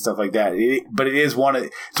interesting and stuff like that. But it's one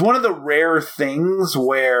of the rare things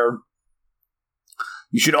where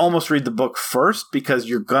you should almost read the book first because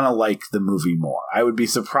you're going to like the movie more. I would be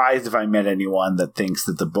surprised if I met anyone that thinks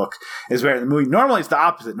that the book is better than the movie. Normally it's the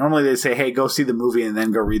opposite. Normally they say, hey, go see the movie and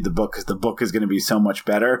then go read the book because the book is going to be so much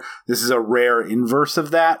better. This is a rare inverse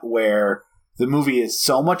of that where the movie is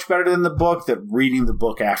so much better than the book that reading the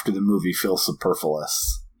book after the movie feels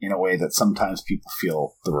superfluous in a way that sometimes people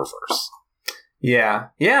feel the reverse. Yeah.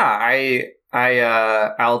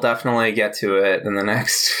 I'll definitely get to it in the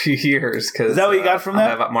next few years because is that what you got from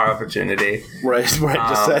that? I'll have more opportunity. Right.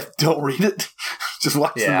 Just said, don't read it. Just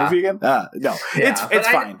watch the movie again. No, it's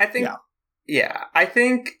fine. I think. Yeah, I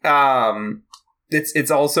think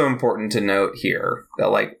it's also important to note here that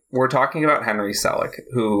like we're talking about Henry Selick,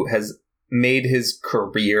 who has made his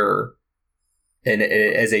career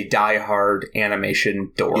as a diehard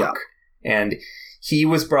animation dork, and he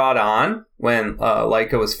was brought on when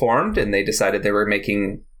Leica was formed and they decided they were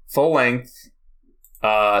making full-length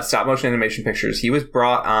stop-motion animation pictures. He was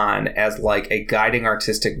brought on as like a guiding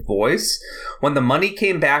artistic voice. When the money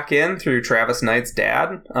came back in through Travis Knight's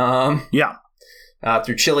dad,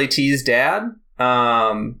 through Chili T's dad,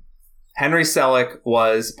 Henry Selick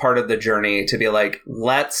was part of the journey to be like,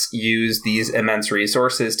 let's use these immense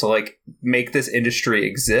resources to like make this industry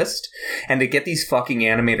exist and to get these fucking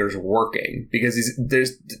animators working because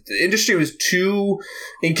the industry was too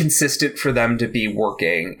inconsistent for them to be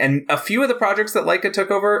working. And a few of the projects that Leica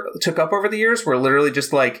took up over the years were literally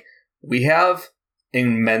just like, we have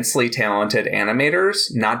immensely talented animators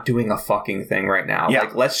not doing a fucking thing right now. Yeah.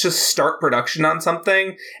 Like, let's just start production on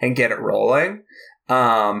something and get it rolling.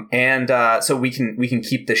 So we can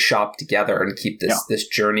keep this shop together and keep this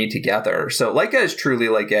journey together. So Leica is truly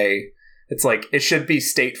like it's like it should be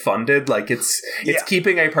state funded. Like it's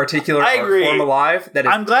keeping a particular art form alive.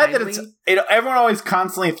 I'm glad that everyone always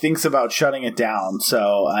constantly thinks about shutting it down.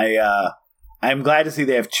 So I'm glad to see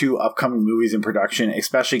they have 2 upcoming movies in production,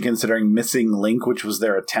 especially considering Missing Link, which was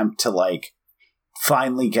their attempt to like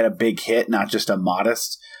finally get a big hit, not just a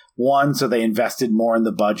modest one. So they invested more in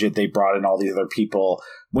the budget. They brought in all these other people.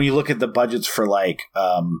 When you look at the budgets for like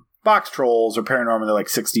Box Trolls or Paranormal, they're like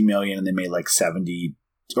 60 million and they made like 70.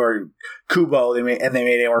 Or Kubo, they made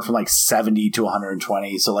anywhere from like 70 to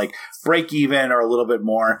 120. So like break even or a little bit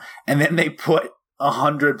more. And then they put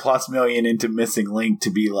 100+ million into Missing Link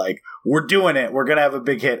to be like, we're doing it. We're going to have a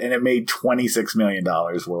big hit. And it made $26 million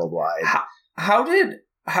worldwide. How did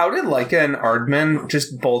Leica and Aardman,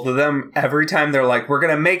 just both of them, every time they're like, we're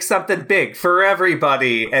going to make something big for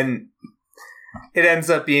everybody, and it ends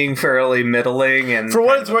up being fairly middling and for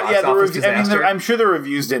what it's worth, I'm sure the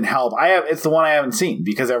reviews didn't help. It's the one I haven't seen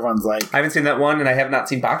because everyone's like, I haven't seen that one, and I have not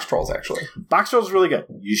seen Box Trolls actually. Box Trolls is really good.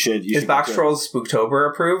 You should. Is Box Trolls Spooktober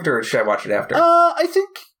approved, or should I watch it after? I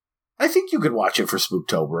think you could watch it for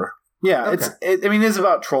Spooktober. Yeah, okay. It's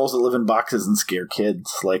about trolls that live in boxes and scare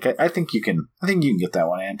kids. Like, I think you can get that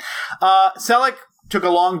one in. Selick took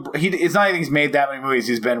it's not even he's made that many movies.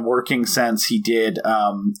 He's been working since he did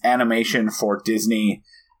animation for Disney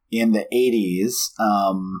in the 80s.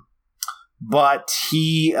 But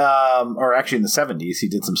he, or actually in the 70s, he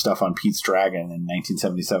did some stuff on Pete's Dragon in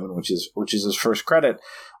 1977, which is his first credit.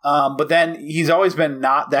 But then he's always been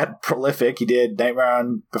not that prolific. He did Nightmare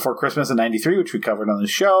on Before Christmas in 93, which we covered on the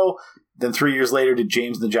show. Then 3 years later did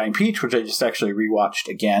James and the Giant Peach, which I just actually rewatched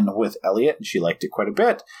again with Elliot, and she liked it quite a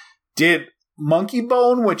bit. Did Monkey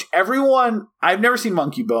Bone, which I've never seen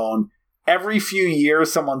Monkey Bone. Every few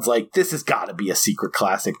years, someone's like, this has got to be a secret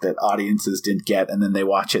classic that audiences didn't get. And then they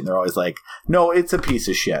watch it and they're always like, no, it's a piece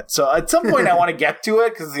of shit. So at some point I want to get to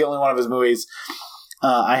it because it's the only one of his movies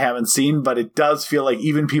I haven't seen. But it does feel like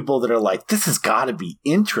even people that are like, this has got to be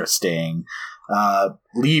interesting,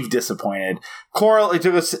 leave disappointed. It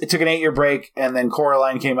took an 8-year break, and then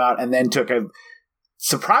Coraline came out, and then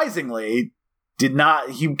surprisingly,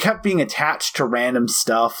 he kept being attached to random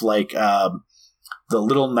stuff like The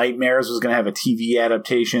Little Nightmares was going to have a TV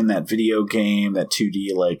adaptation, that video game, that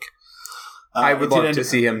 2D like. I would love to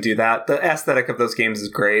see him do that. The aesthetic of those games is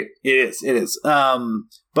great. It is.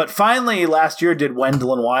 But finally, last year did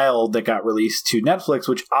Wendell and Wild that got released to Netflix,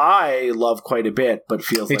 which I love quite a bit, but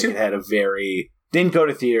feels like it had didn't go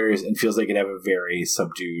to theaters and feels like it had a very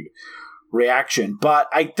subdued reaction. But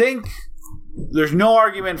I think there's no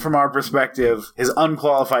argument from our perspective. His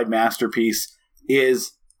unqualified masterpiece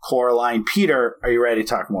is Coraline. Peter, are you ready to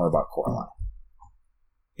talk more about Coraline?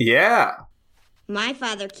 Yeah. My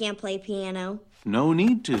father can't play piano. No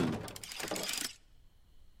need to.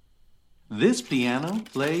 This piano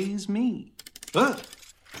plays me. Making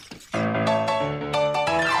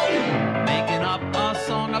up a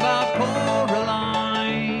song about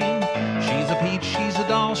Coraline. She's a peach, she's a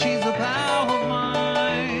doll, she's a pal of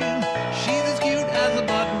mine. She's as cute as a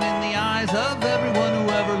eyes of everyone who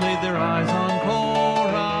ever laid their eyes on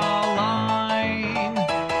Coraline.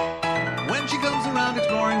 When she comes around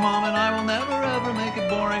exploring, Mom and I will never ever make it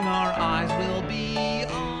boring. Our eyes will be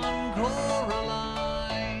on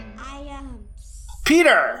Coraline.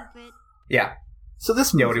 Peter! Yeah. So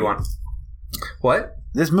this movie... Yeah, what do you want? What?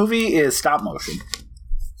 This movie is stop motion.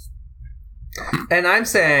 And I'm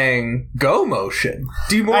saying go motion.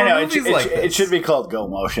 Do more movies like this. It should be called go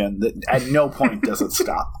motion. At no point does it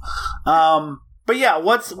stop. But yeah,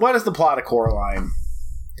 what is the plot of Coraline?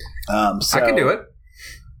 I can do it.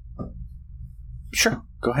 Sure,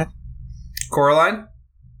 go ahead. Coraline.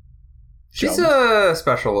 She's a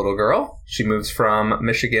special little girl. She moves from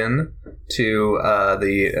Michigan to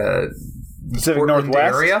the Pacific Portland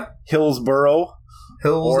Northwest area, Hillsboro,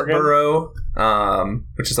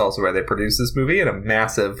 which is also where they produce this movie in a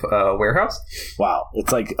massive warehouse. Wow,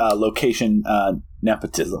 it's like location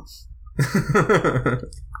nepotism.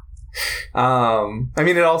 I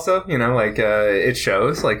mean, it also, it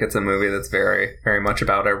shows like it's a movie that's very, very much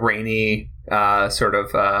about a rainy, sort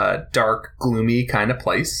of dark, gloomy kind of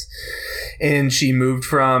place. And she moved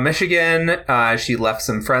from Michigan. She left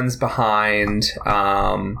some friends behind.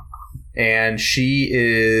 And she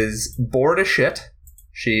is bored as shit.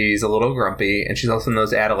 She's a little grumpy, and she's also in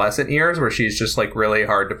those adolescent years where she's just like really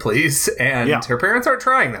hard to please, and her parents aren't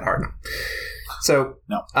trying that hard. So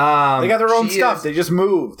no, they got their own stuff. They just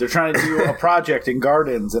moved. They're trying to do a project in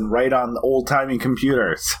gardens and write on old timey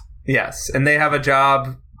computers. Yes, and they have a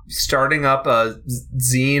job starting up a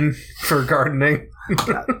zine for gardening.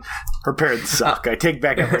 Her parents suck. I take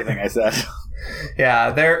back everything I said.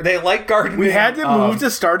 Yeah, they like gardening. We had to move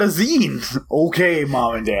to start a zine. Okay,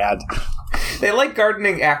 Mom and Dad. They like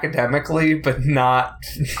gardening academically, but not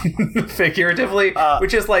figuratively,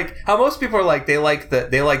 which is like how most people are like. They like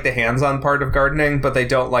the hands-on part of gardening, but they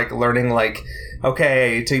don't like learning like,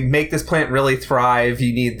 okay, to make this plant really thrive,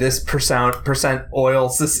 you need this percent oil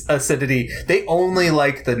acidity. They only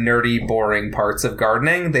like the nerdy, boring parts of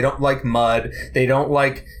gardening. They don't like mud. They don't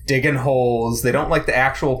like digging holes. They don't like the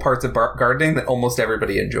actual parts of gardening that almost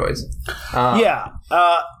everybody enjoys.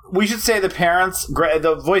 We should say the parents,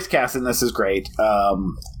 the voice cast in this is great.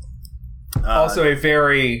 Also a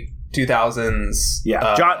very 2000s.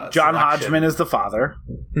 Yeah, John Hodgman is the father.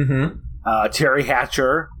 Mm-hmm. Terry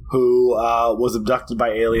Hatcher, who was abducted by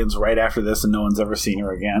aliens right after this, and no one's ever seen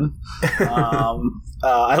her again.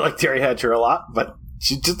 I like Terry Hatcher a lot, but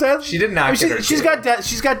she just has, she did not. She's got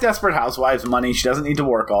Desperate Housewives money. She doesn't need to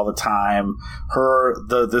work all the time.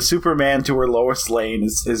 The Superman to her Lois Lane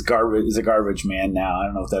is a garbage man now. I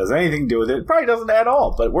don't know if that has anything to do with it. It probably doesn't at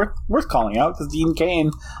all, but worth calling out because Dean Cain,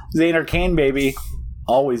 Zane or Cain, baby,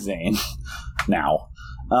 always Zane now.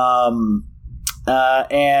 It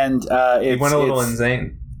went a little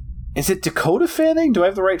insane. Is it Dakota Fanning? Do I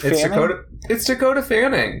have the right Fanning? It's Dakota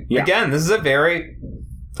Fanning. Yeah. Again, this is a very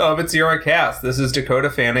of its era cast. This is Dakota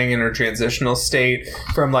Fanning in her transitional state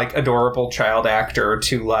from like adorable child actor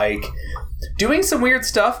to like doing some weird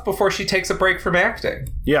stuff before she takes a break from acting.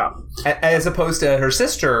 Yeah. As opposed to her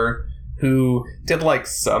sister, who did like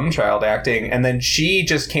some child acting, and then she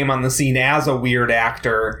just came on the scene as a weird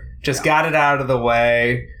actor, got it out of the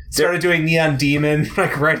way. Started doing Neon Demon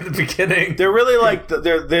like right at the beginning. They're really like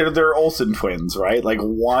they're Olsen twins, right? Like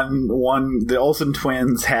the Olsen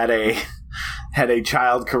twins had a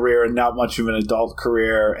child career and not much of an adult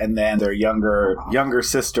career, and then their younger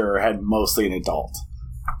sister had mostly an adult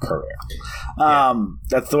career.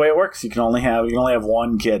 That's the way it works. You can only have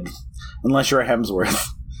one kid, unless you're a Hemsworth,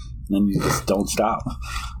 and then you just don't stop,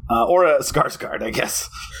 or a Skarsgård, I guess.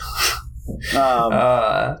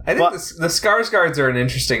 I think the Skarsgårds are an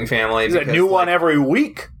interesting family. There's a new one every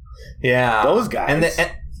week. Yeah, those guys,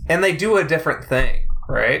 and they do a different thing,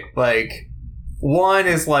 right? Like one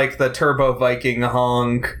is like the Turbo Viking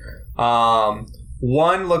hunk.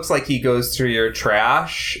 One looks like he goes through your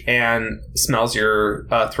trash and smells your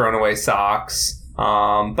thrown away socks.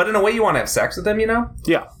 But in a way, you want to have sex with him, you know?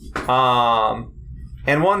 Yeah.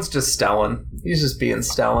 And one's just Stellan. He's just being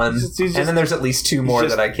Stellan. And then there's at least two more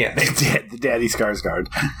that I can't name. The Daddy Skarsgård.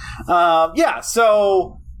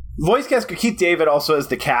 So voice cast Keith David also as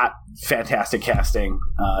the cat. Fantastic casting.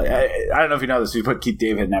 I don't know if you know this. If you put Keith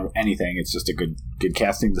David in anything, it's just a good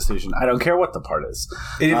casting decision. I don't care what the part is.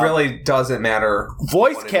 It really doesn't matter.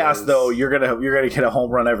 Voice cast though, you're gonna get a home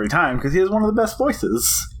run every time because he has one of the best voices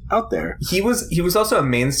out there. He was also a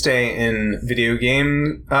mainstay in video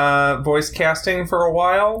game voice casting for a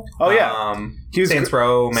while. Oh yeah, he was Saints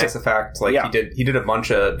Row, Mass Effect. He did a bunch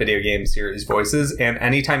of video game series voices, and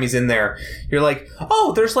anytime he's in there, you're like,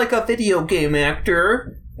 oh, there's like a video game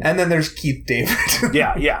actor, and then there's Keith David.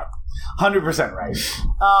 yeah. 100% right.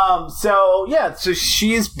 So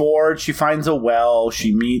she's bored. She finds a well.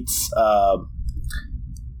 She meets.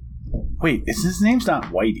 Wait, his name's not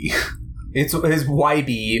Whitey. It's his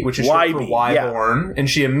YB, which is short for Wyborn, and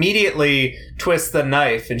she immediately twists the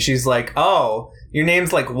knife, and she's like, "Oh, your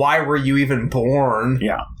name's like, why were you even born?"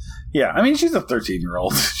 Yeah. I mean, she's a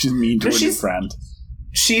 13-year-old. She's mean to a new friend.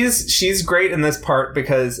 She's great in this part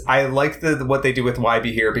because I like what they do with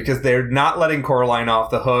YB here because they're not letting Coraline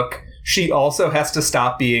off the hook. She also has to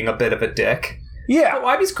stop being a bit of a dick. Yeah,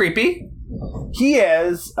 but YB's creepy. He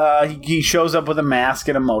is. He shows up with a mask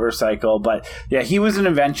and a motorcycle, but yeah, he was an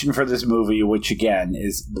invention for this movie, which again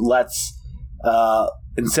is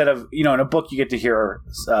instead of, in a book you get to hear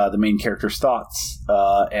the main character's thoughts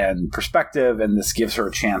and perspective, and this gives her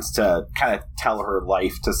a chance to kind of tell her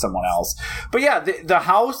life to someone else. But yeah, the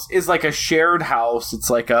house is like a shared house. It's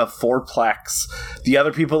like a fourplex. The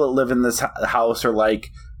other people that live in this house are like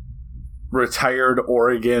retired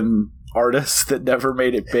Oregon artists that never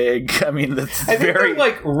made it big. I mean, that's I think they're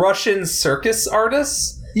like Russian circus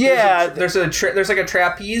artists. Yeah, there's like a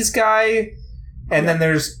trapeze guy, and then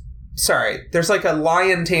there's like a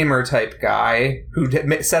lion tamer type guy who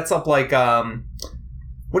sets up like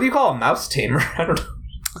what do you call a mouse tamer? I don't know.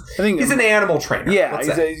 I think he's an animal trainer. Yeah,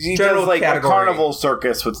 he does like a carnival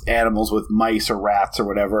circus with animals, with mice or rats or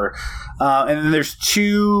whatever. And then there's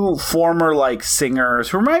two former like singers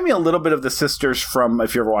who remind me a little bit of the sisters from,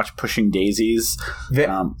 if you ever watched Pushing Daisies.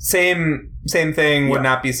 Same thing. Would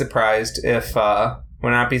not be surprised if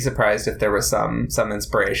there was some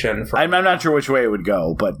inspiration. I'm not sure which way it would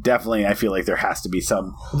go, but definitely I feel like there has to be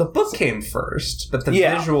some. The book came first, but the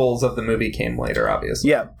visuals of the movie came later,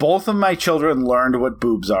 obviously. Yeah, both of my children learned what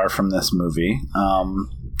boobs are from this movie.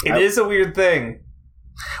 It is a weird thing.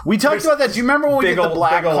 We talked about that. Do you remember when we did the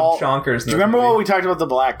Black Cauldron? Do you remember when we talked about the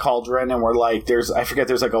Black Cauldron and we're like, there's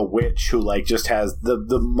like a witch who like just has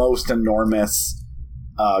the most enormous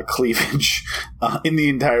cleavage in the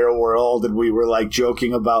entire world, and we were like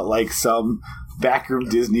joking about like some backroom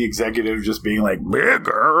Disney executive just being like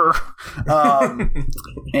bigger,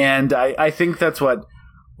 and I think that's what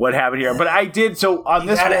happened here. But I did so on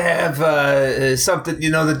this. Gotta have something.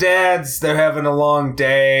 The dads, they're having a long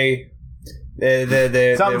day. Their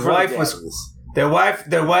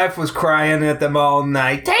wife was crying at them all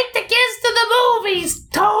night. Take the kids to the movies,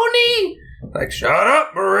 Tony. Like, shut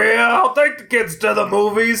up, Maria. I'll take the kids to the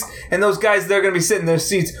movies. And those guys, they're going to be sitting in their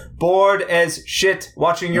seats, bored as shit,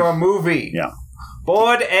 watching your movie. Yeah.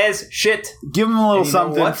 Bored as shit. Give them a little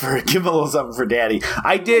something for Daddy.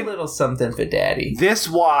 I did a little something for Daddy. This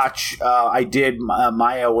watch, I did.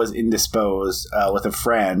 Maya was indisposed with a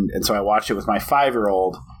friend, and so I watched it with my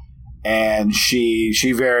 5-year-old, and she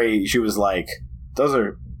was like,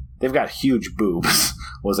 they've got huge boobs.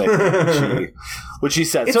 Was I think what she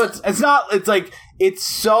said. So it's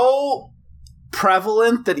so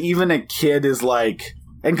prevalent that even a kid is like,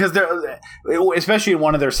 and because they're, especially in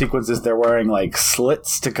one of their sequences, they're wearing like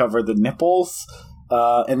slits to cover the nipples,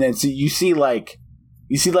 and then so you see like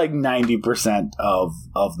 90%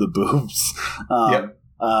 of the boobs.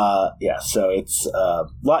 So it's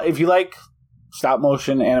if you like stop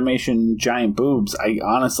motion animation giant boobs, I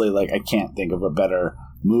honestly I can't think of a better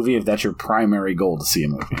movie if that's your primary goal to see a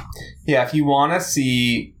movie. Yeah, if you want to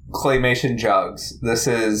see claymation jugs, this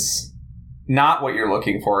is not what you're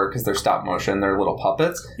looking for because they're stop motion, they're little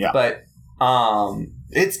puppets. Yeah. But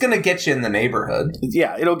it's gonna get you in the neighborhood.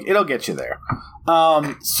 Yeah, it'll get you there.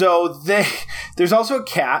 So there's also a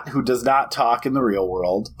cat who does not talk in the real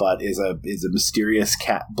world, but is a mysterious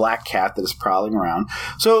black cat that is prowling around.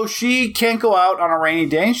 So she can't go out on a rainy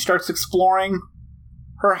day, and she starts exploring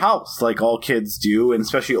her house like all kids do, and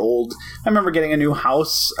especially old. I remember getting a new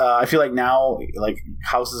house. I feel like now like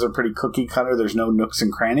houses are pretty cookie cutter. There's no nooks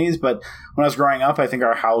and crannies, but when I was growing up, I think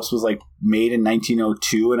our house was like made in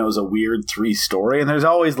 1902, and it was a weird 3-story, and there's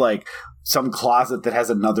always like some closet that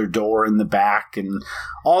has another door in the back and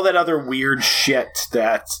all that other weird shit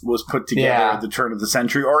that was put together at the turn of the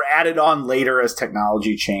century or added on later as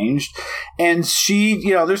technology changed. And she,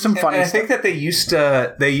 there's some funny stuff. I think that they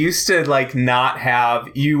used to like not have,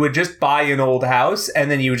 you would just buy an old house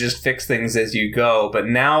and then you would just fix things as you go. But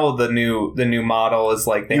now the new model is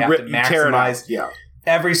like they have to maximize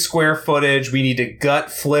every square footage. We need to gut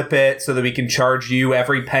flip it so that we can charge you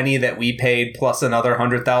every penny that we paid plus another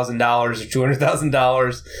 $100,000 or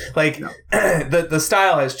 $200,000. Like the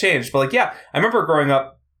style has changed. But I remember growing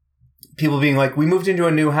up, people being like, we moved into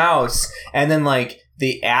a new house, and then like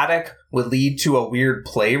the attic would lead to a weird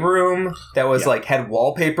playroom that was like had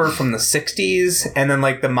wallpaper from the 60s, and then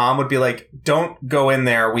like the mom would be like, don't go in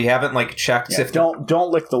there, we haven't like checked if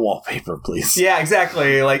don't lick the wallpaper, please. Yeah,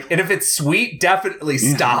 exactly. Like, and if it's sweet, definitely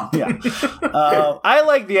stop. Yeah. I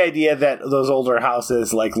like the idea that those older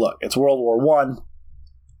houses, like, look, it's World War One,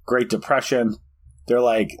 Great Depression. They're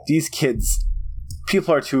like, these kids,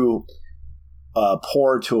 people are too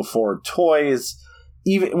poor to afford toys.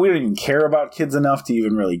 Even we don't even care about kids enough to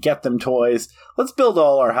even really get them toys. Let's build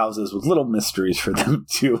all our houses with little mysteries for them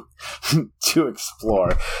to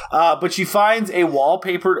explore. But she finds a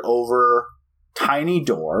wallpapered over tiny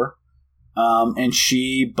door, and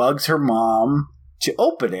she bugs her mom to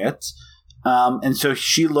open it. And so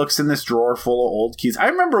she looks in this drawer full of old keys. I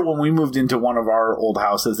remember when we moved into one of our old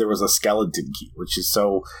houses, there was a skeleton key, which is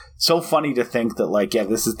so funny to think that, like, yeah,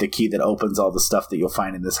 this is the key that opens all the stuff that you'll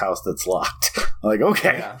find in this house that's locked. Like,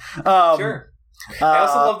 okay. Yeah. Sure. I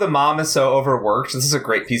also love the mom is so overworked. This is a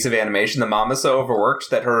great piece of animation. The mom is so overworked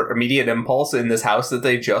that her immediate impulse in this house that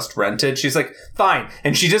they just rented, she's like, fine.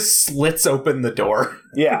 And she just slits open the door.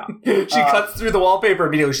 Yeah. She cuts through the wallpaper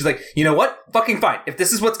immediately. She's like, you know what? Fucking fine. If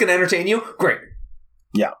this is what's going to entertain you, great.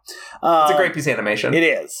 Yeah. It's a great piece of animation. It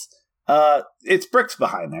is. It's bricks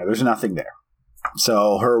behind there. There's nothing there.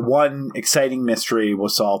 So her one exciting mystery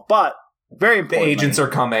was solved, but very importantly, the agents are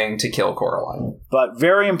coming to kill Coraline. But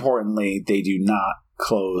very importantly, they do not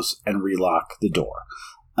close and relock the door.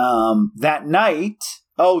 That night...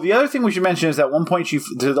 Oh, the other thing we should mention is at one point,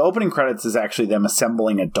 the opening credits is actually them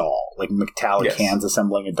assembling a doll, like metallic hands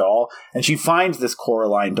assembling a doll. And she finds this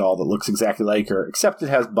Coraline doll that looks exactly like her, except it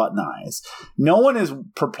has button eyes. No one is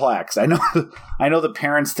perplexed. I know the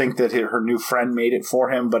parents think that her new friend made it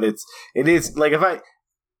for him, but it is like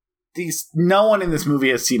no one in this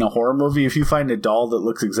movie has seen a horror movie. If you find a doll that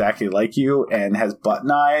looks exactly like you and has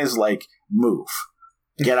button eyes, like, move.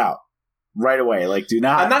 Get out. Right away. Like, do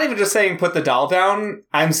not... I'm not even just saying put the doll down.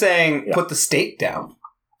 I'm saying put the stake down.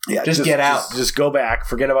 Yeah, just get out. Just go back.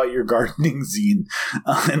 Forget about your gardening zine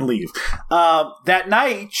and leave. That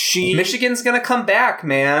night, Michigan's gonna come back,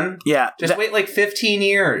 man. Yeah. Just wait like 15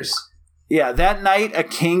 years. Yeah, that night, a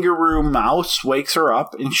kangaroo mouse wakes her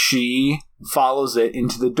up, and she follows it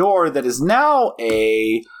into the door that is now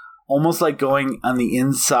almost like going on the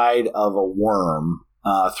inside of a worm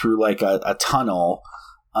through like a tunnel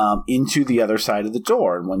into the other side of the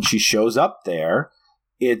door. And when she shows up there,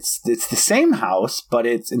 it's the same house, but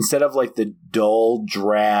it's instead of like the dull,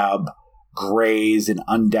 drab grays and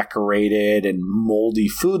undecorated and moldy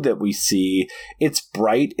food that we see, it's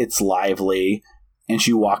bright, it's lively. And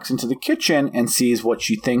she walks into the kitchen and sees what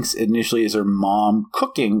she thinks initially is her mom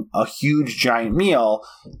cooking a huge giant meal.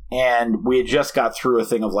 And we had just got through a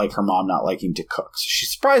thing of like her mom not liking to cook. So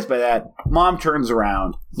she's surprised by that. Mom turns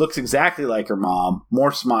around, looks exactly like her mom,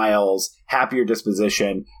 more smiles, happier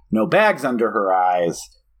disposition, no bags under her eyes,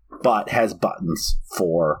 but has buttons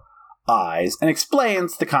for eyes, and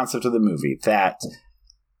explains the concept of the movie that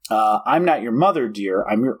I'm not your mother, dear.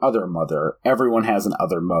 I'm your other mother. Everyone has an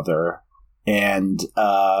other mother. And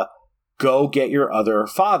go get your other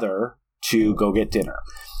father to go get dinner.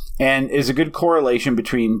 And is a good correlation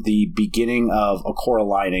between the beginning of a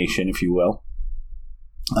Coralination, if you will,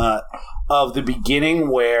 of the beginning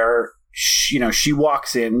where she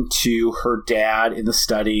walks into her dad in the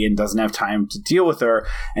study and doesn't have time to deal with her.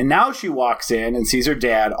 And now she walks in and sees her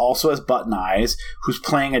dad also has button eyes, who's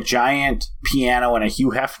playing a giant piano in a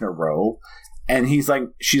Hugh Hefner robe. And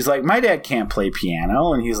she's like, my dad can't play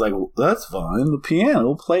piano. And he's like, well, that's fine. The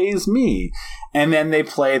piano plays me. And then they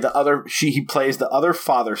play he plays the other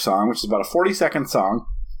father song, which is about a 40-second song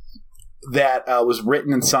that was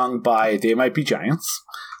written and sung by They Might Be Giants.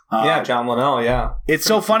 John Linnell, yeah. It's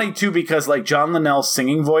so funny, too, because, like, John Linnell's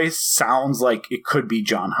singing voice sounds like it could be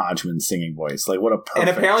John Hodgman's singing voice. Like, what a perfect... And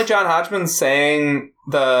apparently John Hodgman sang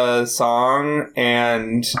the song,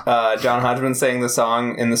 and John Hodgman sang the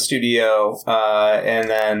song in the studio, and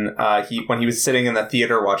then when he was sitting in the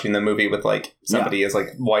theater watching the movie with, like, somebody as, like,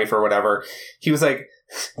 wife or whatever, he was like,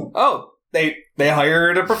 oh, they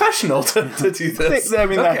hired a professional to do this.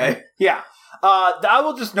 Okay. Yeah. I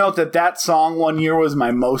will just note that song one year was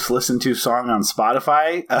my most listened to song on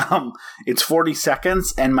Spotify. It's 40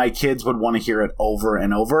 seconds, and my kids would want to hear it over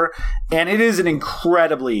and over. And it is an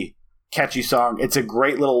incredibly catchy song. It's a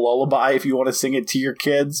great little lullaby if you want to sing it to your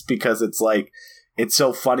kids, because it's like, it's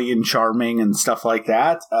so funny and charming and stuff like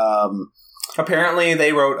that. Apparently,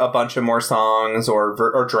 they wrote a bunch of more songs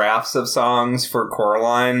or drafts of songs for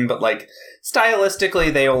Coraline, but like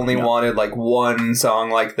stylistically, they only wanted like one song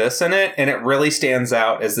like this in it, and it really stands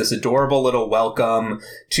out as this adorable little welcome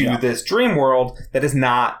to this dream world that is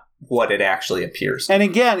not what it actually appears. And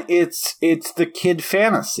again, it's the kid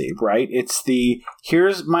fantasy, right? It's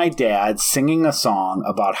here's my dad singing a song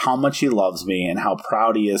about how much he loves me and how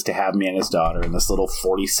proud he is to have me and his daughter in this little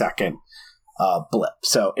 40-second blip.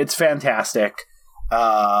 So it's fantastic.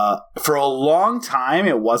 For a long time,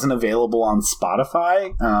 it wasn't available on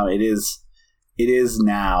Spotify. It is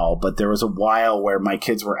now, but there was a while where my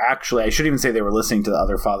kids were actually, I shouldn't even say they were listening to the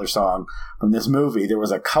Other Father song from this movie. There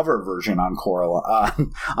was a cover version on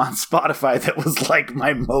on Spotify that was like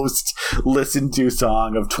my most listened to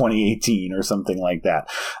song of 2018 or something like that.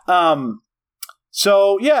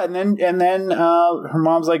 So yeah, and then her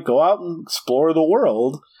mom's like, go out and explore the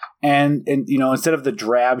world. And you know, instead of the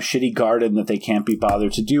drab, shitty garden that they can't be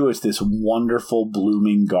bothered to do, it's this wonderful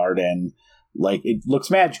blooming garden. Like, it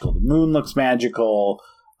looks magical. The moon looks magical.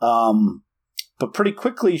 But pretty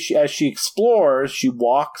quickly, as she explores, she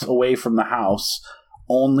walks away from the house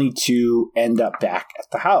only to end up back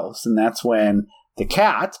at the house. And that's when the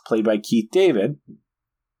cat, played by Keith David,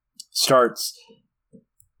 starts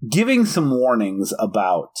giving some warnings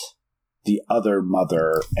about the other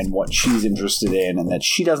mother and what she's interested in, and that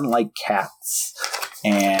she doesn't like cats,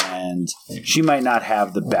 and she might not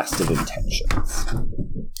have the best of intentions.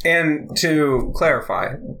 And to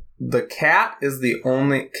clarify, the cat and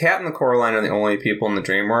the Coraline are the only people in the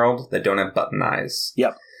dream world that don't have button eyes.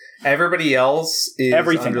 Yep. Everybody else is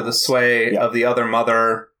under the sway of the other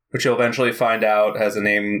mother, which you'll eventually find out has a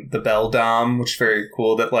name, the Beldam, which is very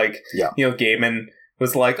cool. That you know, Gaiman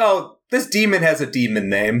was like, oh, this demon has a demon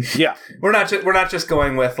name. Yeah, we're not just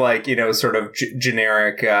going with like, you know, sort of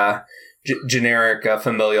generic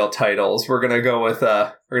familial titles. We're gonna go with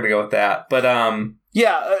that. But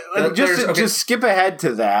just skip ahead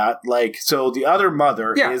to that. Like, so the other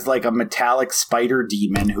mother is like a metallic spider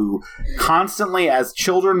demon who constantly, as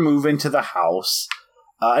children move into the house,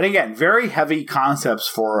 and again, very heavy concepts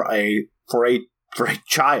for a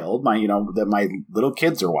child. My little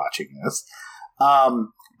kids are watching this.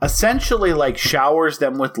 Essentially, like, showers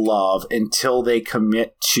them with love until they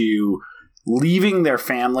commit to leaving their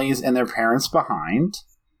families and their parents behind.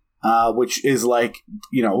 Which is like,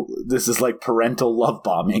 you know, this is like parental love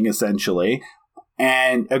bombing, essentially,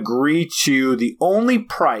 and agree to the only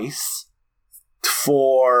price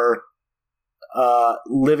for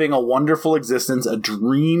living a wonderful existence, a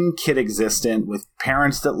dream kid existence with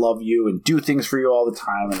parents that love you and do things for you all the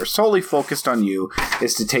time and are solely focused on you,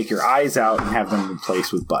 is to take your eyes out and have them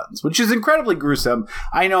replaced with buttons, which is incredibly gruesome.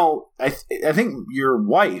 I know, I think your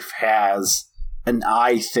wife has an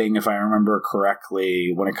eye thing, if I remember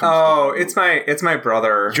correctly, when it comes to... it's my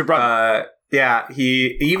brother. It's your brother. Yeah,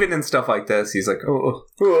 he, even in stuff like this, he's like,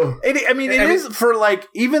 It is for, like,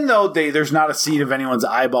 even though there's not a scene of anyone's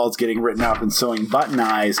eyeballs getting written out and sewing button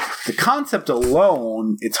eyes, the concept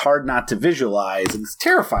alone, it's hard not to visualize, and it's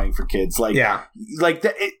terrifying for kids. Like,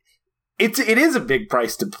 it is a big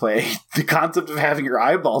price to pay. The concept of having your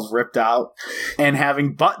eyeballs ripped out and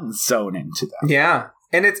having buttons sewn into them. Yeah.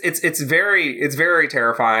 And it's very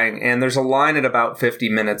terrifying. And there's a line at about 50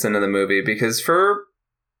 minutes into the movie, because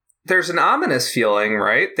there's an ominous feeling,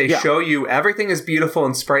 right? They show you everything is beautiful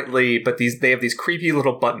and sprightly, but they have these creepy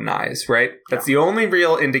little button eyes, right? That's the only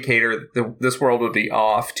real indicator that this world would be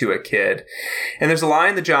off to a kid. And there's a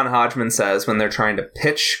line that John Hodgman says when they're trying to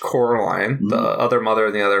pitch Coraline, the other mother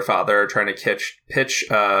and the other father are trying to pitch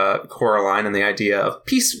Coraline and the idea of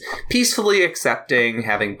peacefully accepting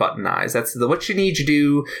having button eyes. That's what you need to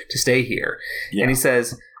do to stay here. Yeah. And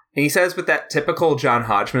he says with that typical John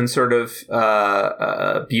Hodgman sort of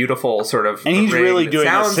beautiful sort of, and he's really doing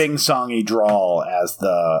a sing-songy drawl as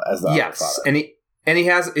the yes, and he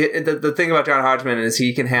has the thing about John Hodgman is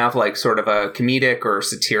he can have like sort of a comedic or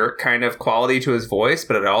satiric kind of quality to his voice,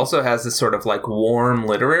 but it also has this sort of like warm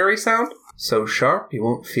literary sound. So sharp you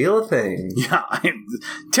won't feel a thing. Yeah,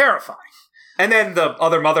 terrifying. And then the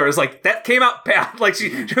other mother is like, that came out bad. Like,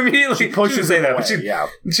 she immediately pushes him away.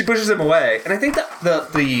 She pushes him away. And I think that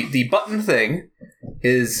the button thing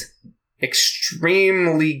is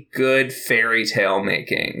extremely good fairy tale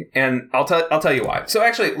making. And I'll tell you why. So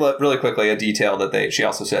actually, really quickly, a detail that she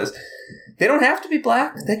also says, they don't have to be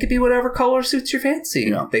black. They could be whatever color suits your fancy.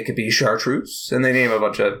 Yeah. They could be chartreuse. And they name a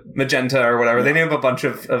bunch of magenta or whatever. Yeah. They name a bunch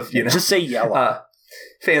of just say yellow.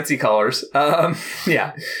 Fancy colors.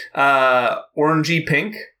 Orangey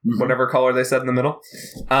pink, whatever color they said in the middle.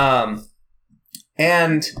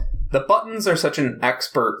 And the buttons are such an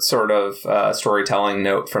expert sort of storytelling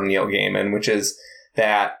note from Neil Gaiman, which is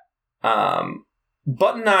that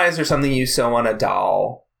button eyes are something you sew on a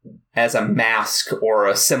doll as a mask or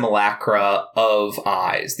a simulacra of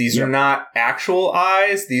eyes. These are not actual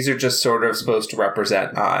eyes. These are just sort of supposed to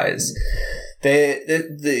represent eyes.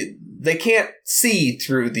 They can't see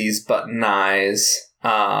through these button eyes.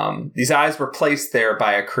 These eyes were placed there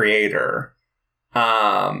by a creator.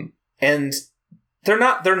 And they're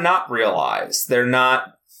not real eyes. They're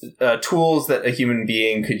not tools that a human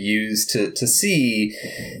being could use to see.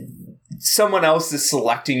 Someone else is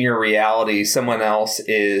selecting your reality. Someone else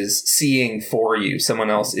is seeing for you.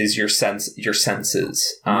 Someone else is your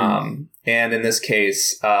senses. And in this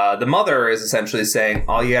case, the mother is essentially saying,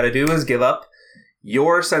 all you got to do is give up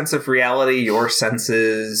your sense of reality, your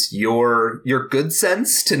senses, your good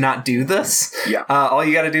sense to not do this. Yeah. All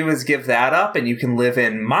you got to do is give that up, and you can live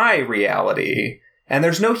in my reality. And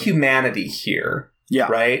there's no humanity here. Yeah.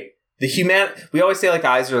 Right? We always say, like,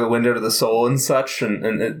 eyes are the window to the soul and such,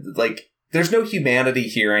 and like, there's no humanity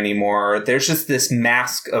here anymore. There's just this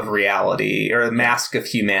mask of reality, or a mask of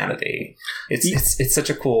humanity. It's such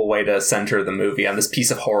a cool way to center the movie on this piece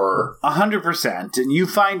of horror. 100%. And you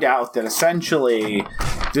find out that essentially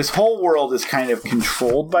this whole world is kind of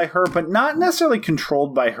controlled by her, but not necessarily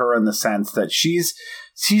controlled by her in the sense that she's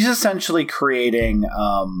essentially creating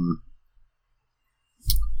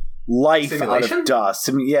life simulation? Out of dust.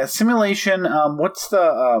 Simulation. What's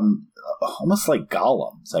the almost like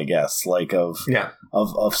golems, I guess, like of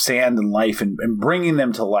sand and life, and bringing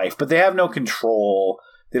them to life. But they have no control.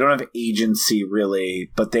 They don't have agency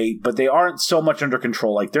really. But they aren't so much under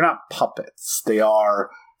control. Like, they're not puppets. They are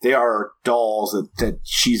dolls that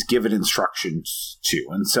she's given instructions to,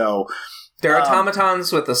 and so they're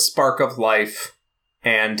automatons with a spark of life,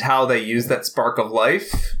 and how they use that spark of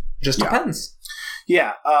life just depends.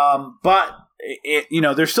 Yeah, but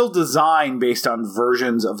they're still designed based on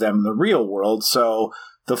versions of them in the real world. So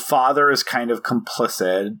the father is kind of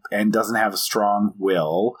complicit and doesn't have a strong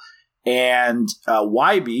will. And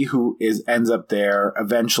YB, who ends up there,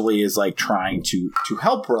 eventually is like trying to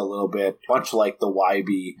help her a little bit, much like the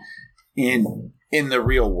YB in the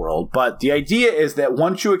real world. But the idea is that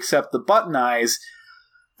once you accept the button eyes,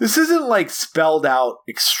 this isn't like spelled out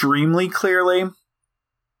extremely clearly.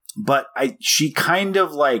 But she kind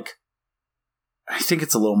of like, I think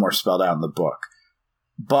it's a little more spelled out in the book,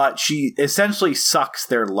 but she essentially sucks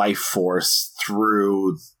their life force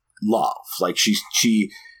through love. Like she,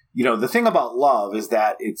 the thing about love is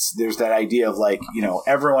that there's that idea of like,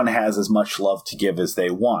 everyone has as much love to give as they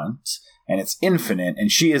want, and it's infinite.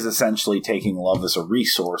 And she is essentially taking love as a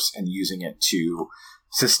resource and using it to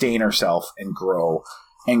sustain herself and grow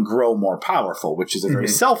more powerful, which is a very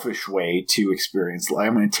selfish way to experience life.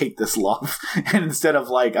 I'm going to take this love, and instead of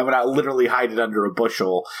like, I'm going to literally hide it under a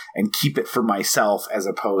bushel and keep it for myself, as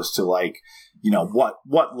opposed to like,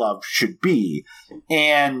 what love should be.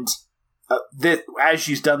 And as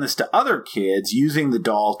she's done this to other kids, using the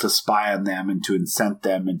doll to spy on them and to incent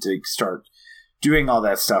them and to start doing all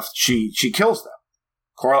that stuff, she kills them.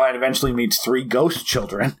 Coraline eventually meets 3 ghost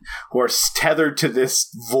children who are tethered to this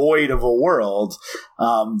void of a world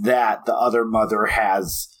that the other mother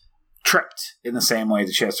has tricked in the same way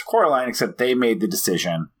that she has to Coraline, except they made the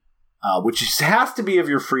decision, which has to be of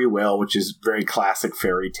your free will, which is very classic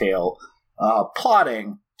fairy tale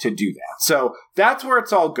plotting, to do that. So that's where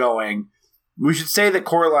it's all going. We should say that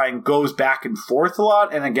Coraline goes back and forth a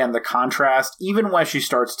lot, and again, the contrast, even when she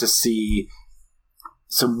starts to see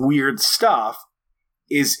some weird stuff,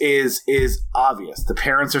 is obvious. The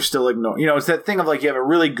parents are still ignoring. It's that thing of like, you have a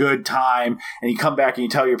really good time and you come back and you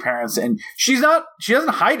tell your parents, and she doesn't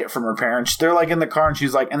hide it from her parents. They're like in the car and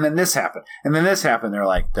she's like, and then this happened. And then this happened. They're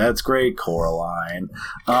like, that's great, Coraline.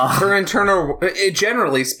 Her internal,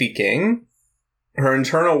 generally speaking, her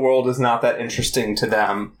internal world is not that interesting to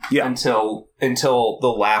them until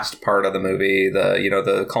the last part of the movie,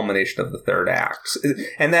 the culmination of the third act.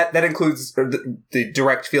 And that includes the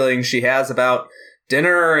direct feelings she has about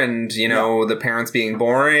dinner and, the parents being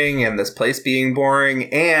boring and this place being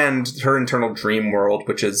boring, and her internal dream world,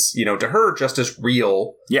 which is, to her just as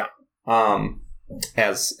real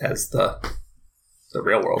as the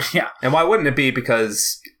real world. Yeah. And why wouldn't it be?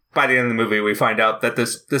 Because by the end of the movie, we find out that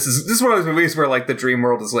this is one of those movies where like the dream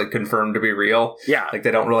world is like confirmed to be real. Yeah. Like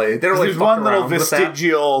they don't really there's one little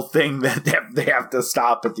vestigial thing that they have to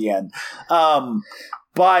stop at the end.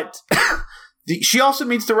 But she also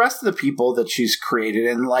meets the rest of the people that she's created,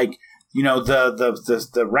 and like,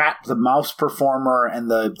 the mouse performer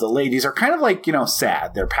and the ladies are kind of like,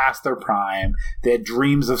 sad. They're past their prime. They had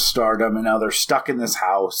dreams of stardom, and now they're stuck in this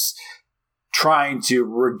house. trying to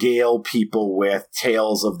regale people with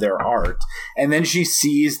tales of their art. And then she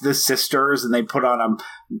sees the sisters, and they put on them,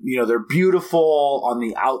 they're beautiful on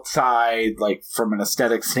the outside, like from an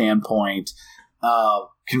aesthetic standpoint,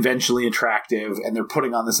 conventionally attractive, and they're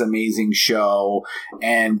putting on this amazing show.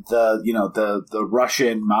 And the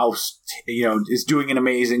Russian mouse, is doing an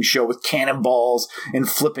amazing show with cannonballs and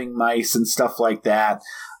flipping mice and stuff like that.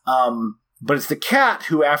 But it's the cat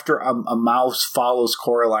who, after a mouse follows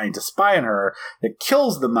Coraline to spy on her, that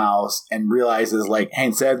kills the mouse and realizes, like, hey,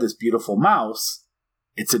 instead of this beautiful mouse,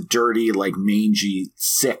 it's a dirty, like, mangy,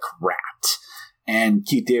 sick rat. And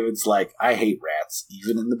Keith David's like, I hate rats,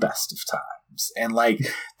 even in the best of times. And, like,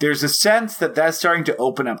 there's a sense that that's starting to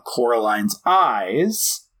open up Coraline's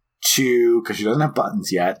eyes to, because she doesn't have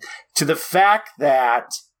buttons yet, to the fact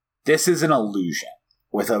that this is an illusion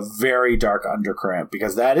with a very dark undercurrent,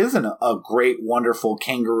 because that isn't a great, wonderful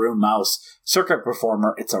kangaroo mouse circuit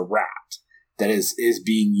performer. It's a rat that is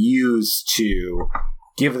being used to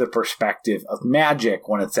give the perspective of magic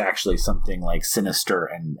when it's actually something like sinister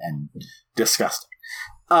and disgusting.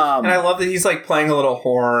 And I love that he's like playing a little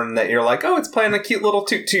horn that you're like, oh, it's playing a cute little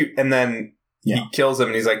toot toot. And then he kills him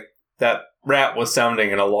and he's like, that rat was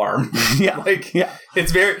sounding an alarm.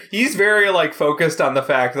 He's very like focused on the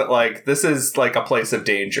fact that like this is like a place of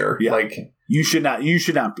danger. Yeah. Like you should not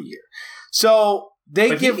be here. So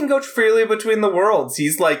he can go freely between the worlds.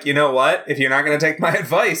 He's like, you know what? If you're not going to take my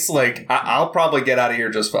advice, like I'll probably get out of here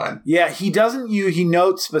just fine. Yeah, he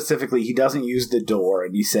notes specifically he doesn't use the door,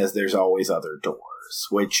 and he says there's always other doors,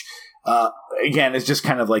 which again, it's just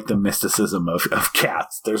kind of like the mysticism of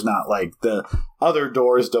cats. There's not like the other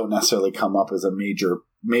doors don't necessarily come up as a major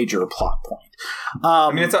plot point.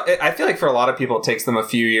 I mean, I feel like for a lot of people, it takes them a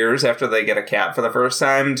few years after they get a cat for the first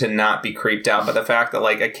time to not be creeped out by the fact that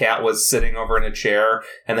like a cat was sitting over in a chair,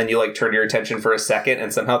 and then you like turn your attention for a second,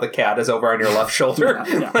 and somehow the cat is over on your left shoulder.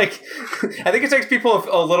 Yeah. Like, I think it takes people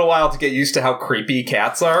a little while to get used to how creepy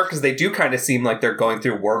cats are, because they do kind of seem like they're going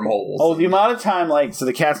through wormholes. Oh, the amount of time, like, so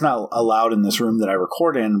the cat's not allowed in this room that I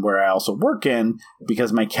record in, where I also work in,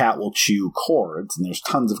 because my cat will chew cords, and there's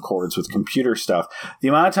tons of cords with computer stuff. The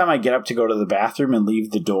amount of time I get up to go to the bathroom and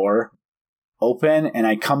leave the door open, and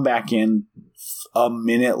I come back in a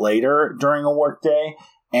minute later during a work day,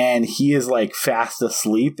 and he is like fast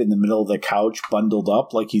asleep in the middle of the couch, bundled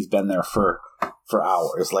up like he's been there for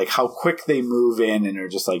hours. Like how quick they move in and are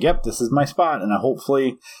just like, yep, this is my spot, and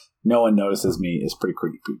hopefully no one notices me is pretty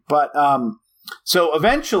creepy. But so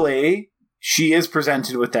eventually she is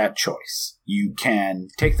presented with that choice. You can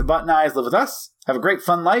take the button eyes, live with us, have a great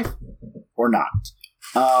fun life, or not.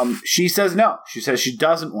 She says no. She says she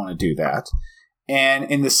doesn't want to do that. And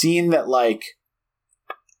in the scene that, like,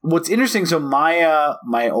 what's interesting, so Maya,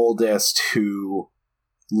 my oldest, who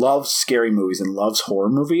loves scary movies and loves horror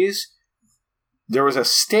movies, there was a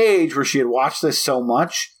stage where she had watched this so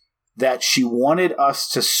much that she wanted us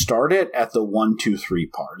to start it at the 1, 2, 3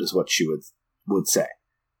 part, is what she would say.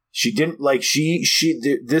 She didn't, like,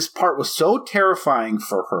 this part was so terrifying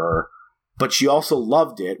for her, but she also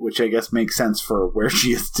loved it, which I guess makes sense for where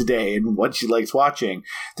she is today and what she likes watching,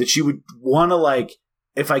 that she would want to, like,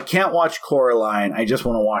 if I can't watch Coraline, I just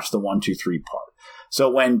want to watch the 1, 2, 3 part. So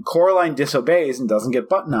when Coraline disobeys and doesn't get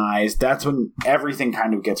button eyes, that's when everything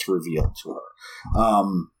kind of gets revealed to her.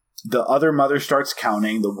 The other mother starts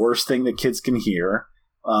counting, the worst thing that kids can hear.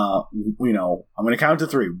 I'm going to count to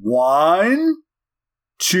 3. 1,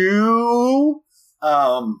 2,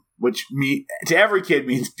 which to every kid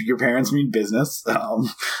means your parents mean business.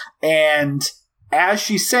 And as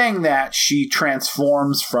she's saying that, she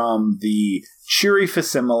transforms from the cheery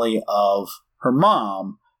facsimile of her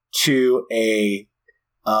mom to a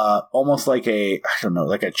almost like a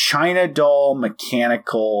China doll,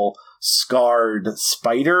 mechanical, scarred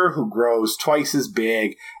spider who grows twice as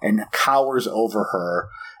big and cowers over her,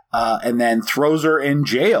 and then throws her in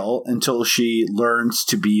jail until she learns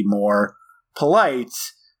to be more polite.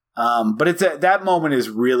 But that moment is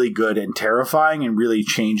really good and terrifying and really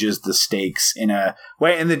changes the stakes in a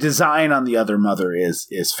way. And the design on the other mother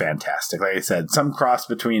is fantastic. Like I said, some cross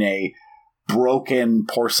between a broken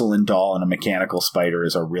porcelain doll and a mechanical spider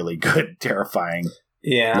is a really good, terrifying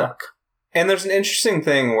look. And there's an interesting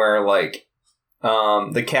thing where, like,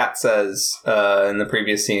 the cat says in the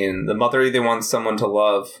previous scene, the mother either wants someone to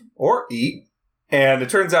love or eat. And it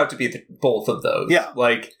turns out to be both of those. Yeah,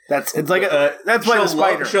 like that's why the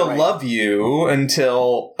spider she'll love you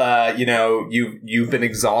until you've been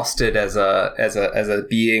exhausted as a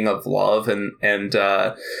being of love, and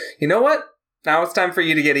you know what? Now it's time for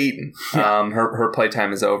you to get eaten. Yeah. Her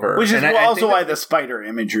playtime is over, which is also why the spider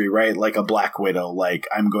imagery, right? Like a Black Widow, like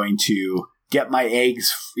I'm going to get my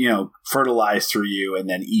eggs, fertilized through you and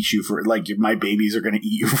then eat you for, like, my babies are going to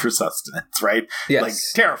eat you for sustenance, right? Yes. Like,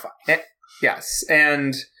 terrifying. Yes.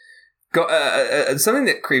 And something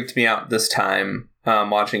that creeped me out this time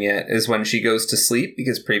watching it is when she goes to sleep,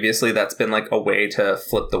 because previously that's been like a way to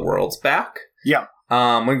flip the worlds back. Yeah.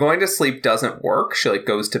 When going to sleep doesn't work, she like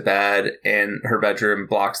goes to bed and her bedroom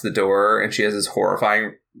blocks the door and she has this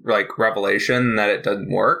horrifying like revelation that it doesn't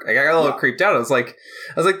work. I got a little creeped out. I was like,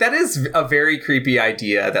 that is a very creepy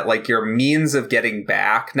idea that like your means of getting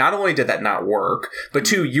back, not only did that not work, but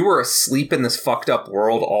two, you were asleep in this fucked up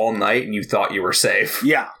world all night and you thought you were safe.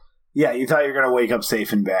 Yeah. Yeah, you thought you were going to wake up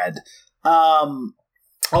safe in bed.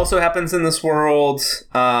 Also happens in this world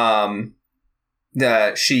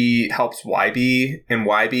that she helps YB, and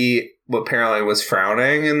YB apparently was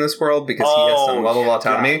frowning in this world because he has some level of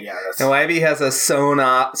autonomy. And YB has a sewn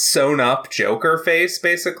up Joker face,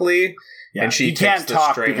 basically. Yeah, and she can't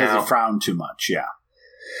talk because out. He frowned too much, yeah.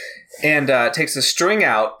 And takes the string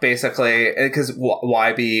out, basically, because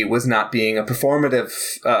YB was not being a performative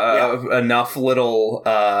enough little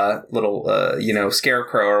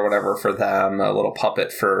scarecrow or whatever for them, a little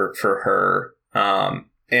puppet for her. And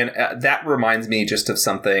that reminds me just of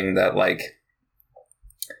something that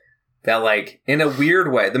in a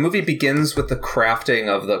weird way, the movie begins with the crafting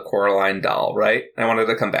of the Coraline doll, right? I wanted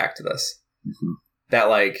to come back to this. Mm-hmm. That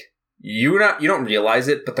like, you don't realize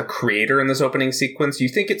it, but the creator in this opening sequence, you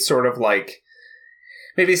think it's sort of like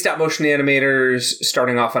maybe stop motion animators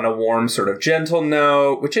starting off on a warm, sort of gentle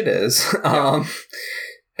note, which it is. Yeah.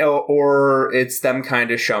 Or it's them kind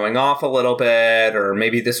of showing off a little bit, or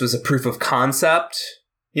maybe this was a proof of concept,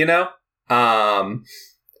 but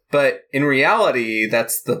in reality,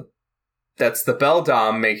 that's the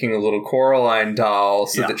Beldam making a little Coraline doll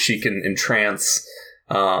so that she can entrance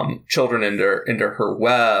children into her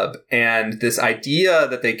web. And this idea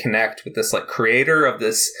that they connect with this like creator of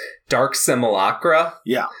this dark simulacra.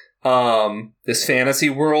 Yeah. This fantasy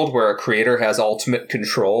world where a creator has ultimate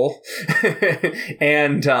control.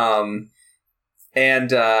 and the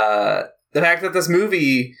fact that this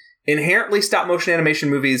movie, inherently stop motion animation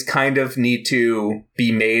movies kind of need to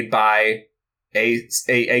be made by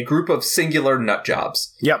a group of singular nut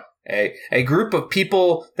jobs. Yep. A group of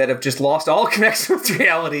people that have just lost all connection with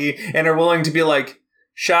reality and are willing to be like,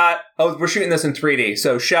 we're shooting this in 3D.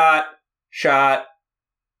 So shot,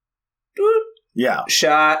 doot. Yeah.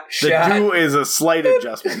 Shot. The do is a slight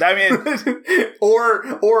adjustment. I mean,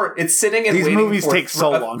 or it's sitting and these waiting. These movies take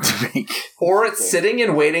so long to make. Or it's sitting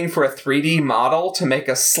and waiting for a 3D model to make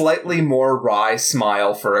a slightly more wry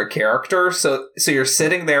smile for a character. So you're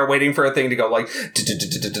sitting there waiting for a thing to go like,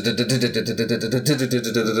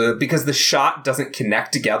 because the shot doesn't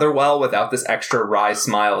connect together well without this extra wry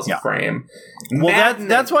smile as a frame. Well,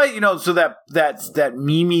 that's why, so that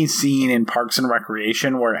Mimi scene in Parks and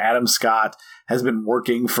Recreation where Adam Scott has been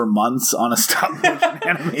working for months on a stop motion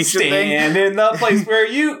animation thing. Stand in the place where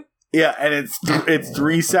you... Yeah, and it's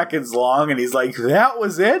 3 seconds long, and he's like, that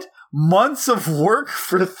was it? Months of work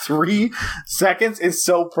for 3 seconds is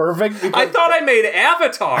so perfect. I thought I made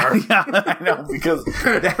Avatar. Yeah, I know, because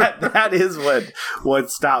that is what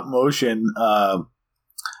stop motion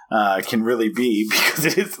can really be, because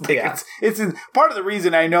it is like, it's part of the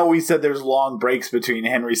reason I know we said there's long breaks between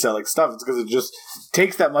Henry Selick stuff. It's because it just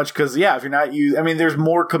takes that much. Because if you're not there's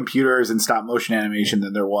more computers in stop motion animation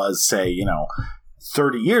than there was, say,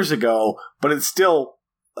 30 years ago, but it's still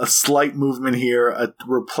a slight movement here, a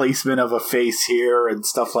replacement of a face here, and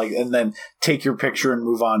stuff and then take your picture and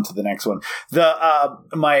move on to the next one.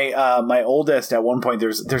 My oldest, at one point,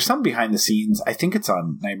 there's some behind the scenes. I think it's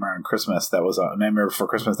on Nightmare Before Christmas that was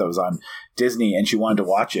on Disney, and she wanted to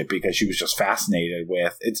watch it because she was just fascinated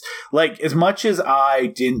with it's like, as much as I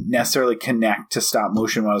didn't necessarily connect to stop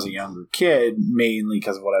motion when I was a younger kid, mainly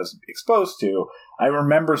because of what I was exposed to. I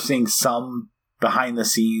remember seeing some behind the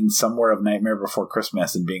scenes somewhere of Nightmare Before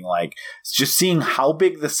Christmas and being like, just seeing how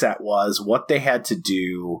big the set was, what they had to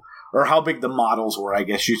do, or how big the models were, I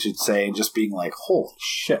guess you should say, and just being like, holy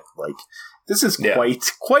shit, like, this is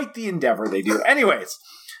quite the endeavor they do. Anyways,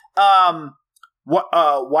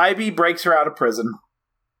 YB breaks her out of prison,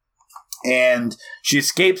 and she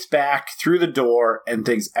escapes back through the door and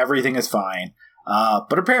thinks everything is fine,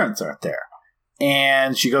 but her parents aren't there.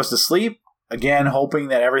 And she goes to sleep, again, hoping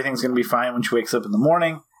that everything's going to be fine when she wakes up in the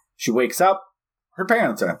morning. She wakes up, her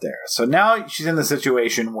parents aren't there. So now she's in the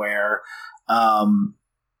situation where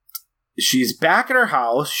she's back at her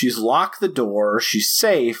house, she's locked the door, she's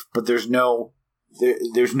safe, but there's no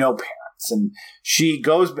parents. And she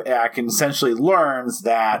goes back and essentially learns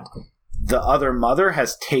that the other mother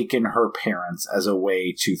has taken her parents as a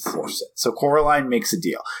way to force it. So Coraline makes a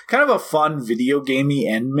deal. Kind of a fun video gamey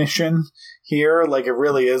end mission here. Like, it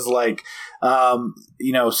really is like,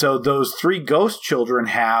 so those 3 ghost children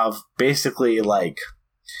have basically like,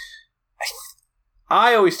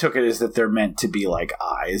 I always took it as that they're meant to be like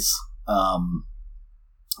eyes.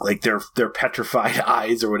 Like they're petrified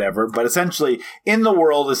eyes or whatever, but essentially in the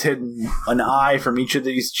world is hidden an eye from each of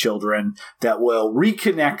these children that will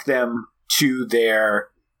reconnect them to their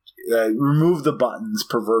remove the buttons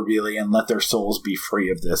proverbially and let their souls be free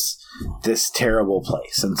of this terrible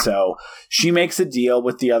place. And so she makes a deal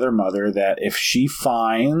with the other mother that if she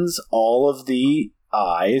finds all of the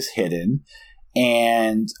eyes hidden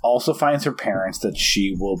and also finds her parents, that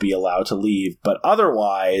she will be allowed to leave, but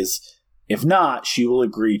otherwise, if not, she will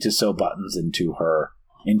agree to sew buttons into her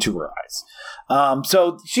eyes.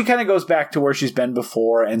 So she kind of goes back to where she's been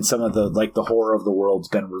before, and some of the horror of the world's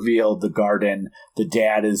been revealed. The garden, the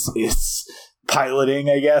dad is piloting,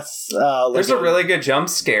 I guess. There's a really good jump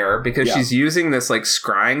scare because she's using this like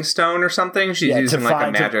scrying stone or something. She's using like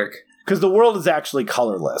a magic, because the world is actually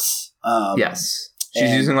colorless. Yes.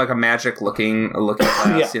 She's using like a magic looking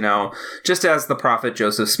glass, just as the prophet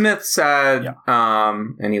Joseph Smith said,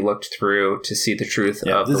 and he looked through to see the truth of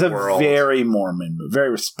the world. This is a very Mormon, very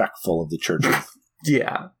respectful of the Church of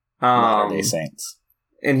Latter-day Saints.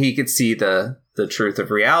 And he could see the truth of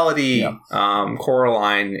reality.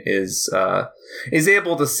 Coraline is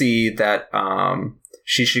able to see that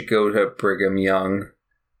she should go to Brigham Young.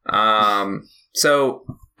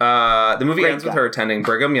 The movie ends with her attending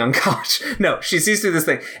Brigham Young College. No, she sees through this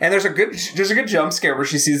thing, and there's a good jump scare where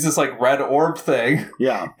she sees this like red orb thing.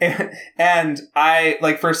 Yeah, and I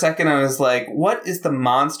like for a second I was like, "What is the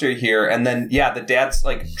monster here?" And then the dad's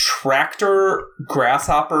like tractor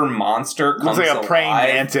grasshopper monster comes looks like a praying alive.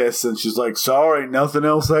 mantis, and she's like, "Sorry, nothing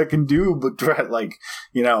else I can do but try." Like,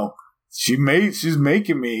 she's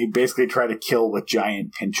making me basically try to kill with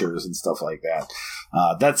giant pinchers and stuff like that.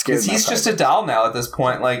 That's scary. Because he's just a doll now at this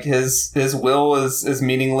point. Like his will is as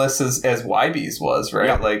meaningless as YB's was, right?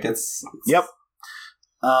 Yep. Like it's Yep.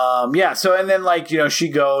 So and then she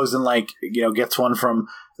goes and gets one from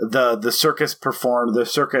the circus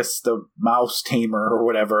the mouse tamer or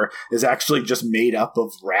whatever is actually just made up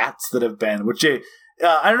of rats that have been,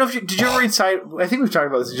 I don't know if did you ever read I think we've talked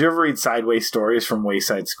about this. Did you ever read Sideways Stories from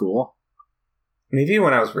Wayside School? Maybe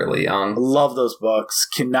when I was really young. Love those books.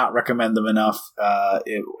 Cannot recommend them enough.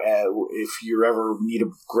 If you ever need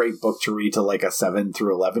a great book to read to like a 7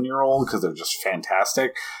 through 11-year-old, because they're just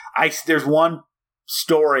fantastic. There's one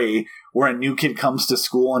story where a new kid comes to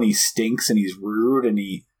school and he stinks and he's rude and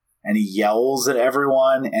he yells at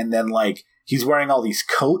everyone, and then he's wearing all these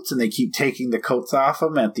coats and they keep taking the coats off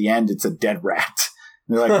him. And at the end, it's a dead rat.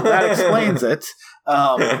 And they're like, well, that explains it.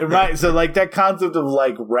 Right. So that concept of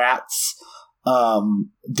rats.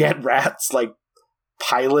 Dead rats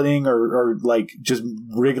piloting or just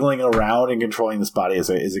wriggling around and controlling this body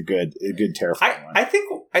is a good terrifying one. I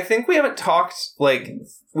think we haven't talked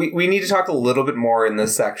we need to talk a little bit more in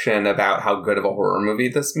this section about how good of a horror movie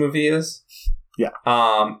this movie is. Yeah.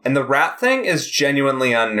 And the rat thing is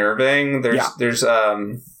genuinely unnerving. There's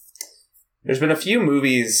been a few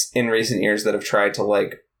movies in recent years that have tried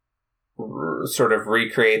to sort of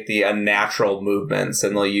recreate the unnatural movements,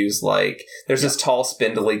 and they'll use there's this tall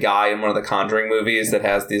spindly guy in one of the Conjuring movies that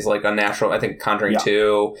has these unnatural, I think Conjuring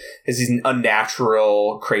 2 has these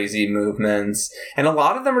unnatural crazy movements, and a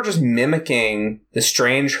lot of them are just mimicking the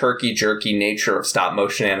strange herky-jerky nature of stop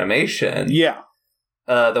motion animation.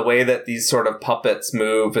 The way that these sort of puppets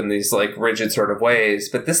move in these rigid sort of ways,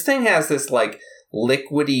 but this thing has this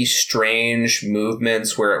liquidy, strange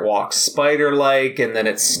movements where it walks spider-like, and then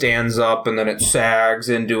it stands up, and then it sags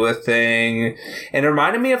into a thing. And it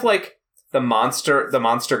reminded me of the monster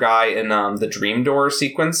guy in the Dream Door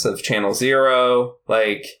sequence of Channel Zero.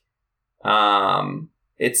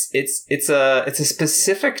 It's a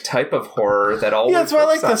specific type of horror that always that's why I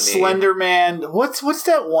like the me. Slender Man. What's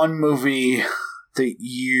that one movie that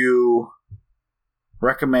you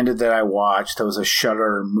recommended that I watched? That was a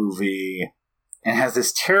Shudder movie. And has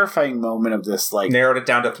this terrifying moment of this narrowed it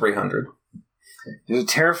down to 300. There's a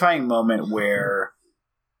terrifying moment where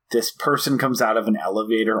this person comes out of an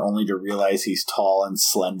elevator only to realize he's tall and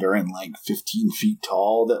slender and 15 feet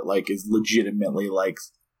tall. That is legitimately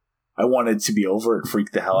I wanted to be over. It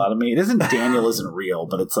freaked the hell out of me. It isn't Daniel isn't real,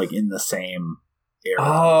 but it's in the same area.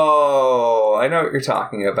 Oh, I know what you're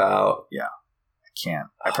talking about. Yeah, I can't.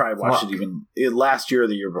 I probably watched it last year or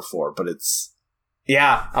the year before, but it's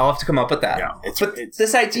Yeah, I'll have to come up with that. Yeah, it's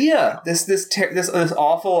this idea, this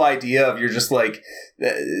awful idea of you're just like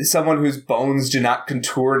someone whose bones do not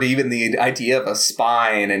contour to even the idea of a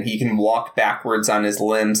spine, and he can walk backwards on his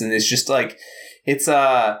limbs, and it's just like it's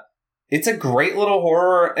a great little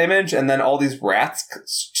horror image, and then all these rats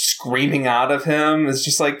screaming out of him is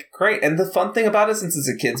just like great. And the fun thing about it, since it's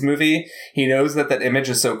a kids movie, he knows that image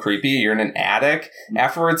is so creepy. You're in an attic.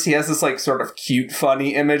 Afterwards, he has this like sort of cute,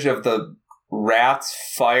 funny image of the rats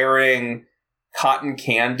firing cotton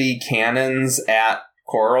candy cannons at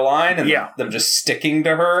Coraline and them just sticking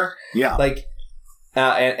to her. Yeah. Like,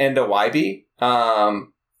 and to Wybie.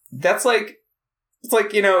 That's like, it's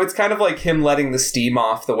like, it's kind of like him letting the steam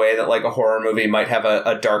off the way that like a horror movie might have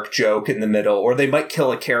a dark joke in the middle, or they might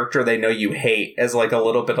kill a character they know you hate as like a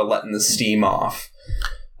little bit of letting the steam off.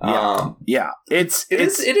 It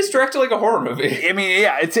is directed like a horror movie. I mean,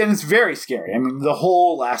 it's very scary. I mean, the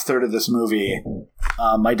whole last third of this movie,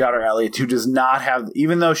 my daughter Elliot, who does not have,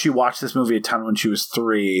 even though she watched this movie a ton when she was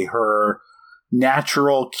 3, her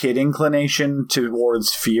natural kid inclination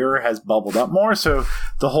towards fear has bubbled up more. So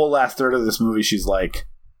the whole last third of this movie, she's like,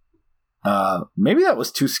 maybe that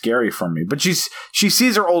was too scary for me. But she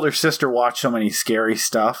sees her older sister watch so many scary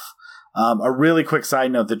stuff. A really quick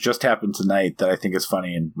side note that just happened tonight that I think is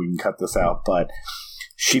funny, and we can cut this out, but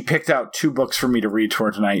she picked out 2 books for me to read to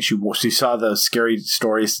her tonight. She saw the Scary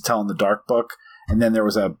Stories to Tell in the Dark book, and then there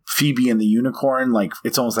was a Phoebe and the Unicorn, like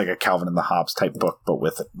it's almost like a Calvin and the Hobbes type book, but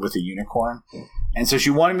with a unicorn. And so she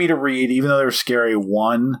wanted me to read, even though they were scary,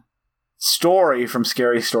 one story from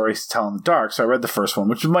Scary Stories to Tell in the Dark. So I read the first one,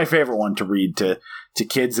 which was my favorite one to read to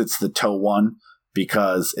kids. It's the toe one,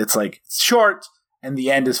 because it's like it's short. And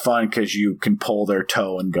the end is fun because you can pull their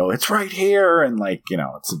toe and go, it's right here. And like,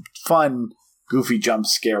 it's a fun, goofy jump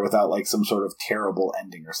scare without like some sort of terrible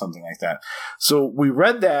ending or something like that. So we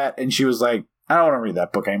read that and she was like, I don't want to read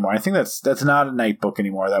that book anymore. I think that's not a night book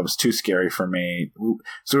anymore. That was too scary for me.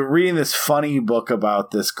 So we're reading this funny book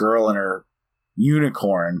about this girl and her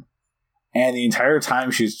unicorn. And the entire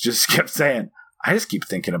time she's just kept saying, I just keep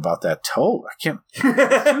thinking about that toe. I can't.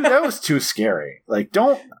 That was too scary. Like,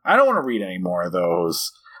 I don't want to read any more of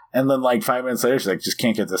those. And then, like 5 minutes later, she's like, just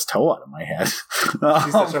can't get this toe out of my head.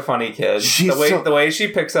 She's such a funny kid. The way she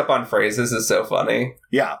picks up on phrases is so funny.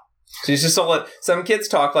 Yeah. She's just some kids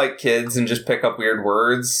talk like kids and just pick up weird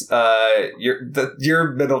words.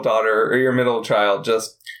 Your middle daughter or your middle child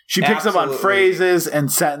she picks up on phrases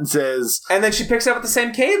and sentences, and then she picks up at the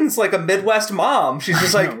same cadence like a Midwest mom. She's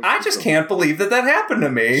just like, I just can't believe that happened to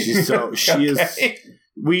me. She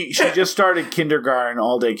just started kindergarten,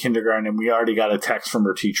 all day kindergarten, and we already got a text from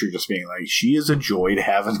her teacher just being like, she is a joy to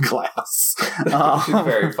have in class. She's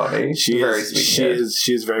very funny. She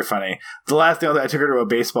is very funny. The last thing I took her to a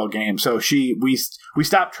baseball game, so we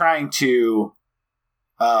stopped trying to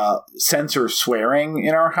censor swearing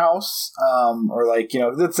in our house, or like,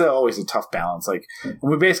 that's always a tough balance. Like,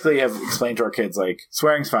 we basically have explained to our kids, like,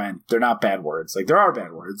 swearing's fine. They're not bad words. Like, there are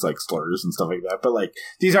bad words, like slurs and stuff like that, but like,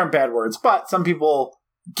 these aren't bad words. But some people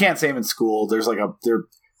can't say them in school. There's like you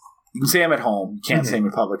can say them at home. You can't say them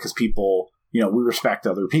in public because people, we respect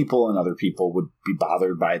other people, and other people would be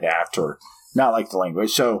bothered by that or not like the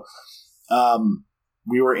language. So,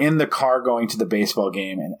 we were in the car going to the baseball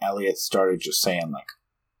game, and Elliot started just saying like,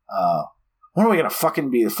 when are we gonna fucking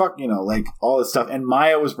be the fuck, like all this stuff. And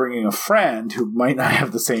Maya was bringing a friend who might not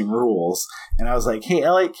have the same rules, and I was like, hey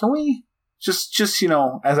Elliot, can we just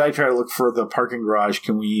as I try to look for the parking garage,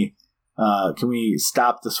 can we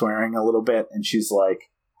stop the swearing a little bit? And she's like,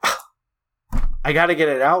 I gotta get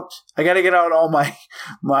it out. I gotta get out all my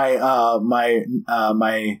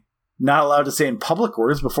not allowed to say in public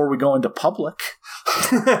words before we go into public.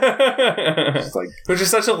 Like, which is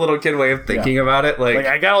such a little kid way of thinking about it. Like,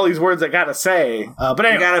 I got all these words I gotta say, but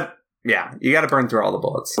anyway, you gotta burn through all the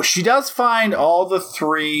bullets. She does find all the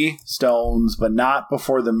 3 stones, but not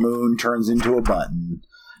before the moon turns into a button,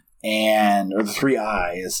 or the 3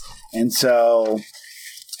 eyes. And so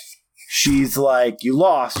she's like, you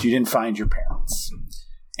lost. You didn't find your parents.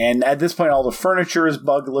 And at this point, all the furniture is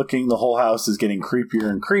bug-looking. The whole house is getting creepier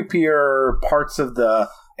and creepier. Parts of the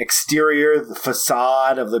exterior, the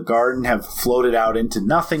facade of the garden have floated out into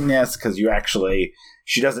nothingness because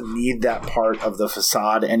she doesn't need that part of the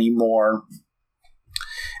facade anymore.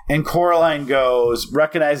 And Coraline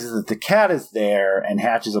recognizes that the cat is there and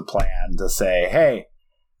hatches a plan to say, hey,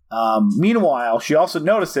 meanwhile, she also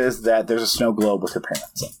notices that there's a snow globe with her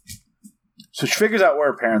parents in. So she figures out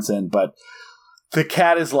where her parents in, but the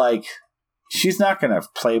cat is like, she's not going to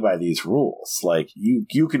play by these rules. Like,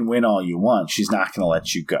 you can win all you want. She's not going to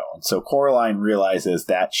let you go. And so Coraline realizes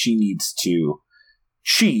that she needs to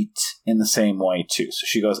cheat in the same way too. So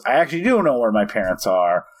she goes, I actually do know where my parents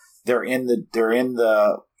are. They're in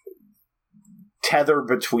the tether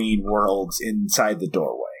between worlds inside the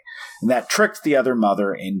doorway. And that tricks the other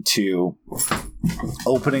mother into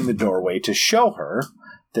opening the doorway to show her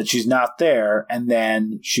that she's not there. And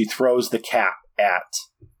then she throws the cat at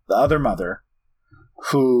the other mother,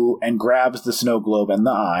 and grabs the snow globe and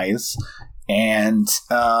the eyes. And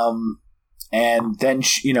then,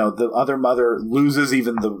 the other mother loses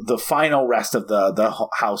even the final rest of the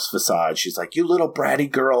house facade. She's like, you little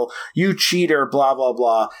bratty girl, you cheater, blah, blah,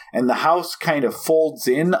 blah. And the house kind of folds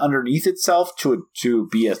in underneath itself to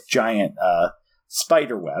be a giant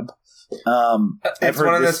spider web. It's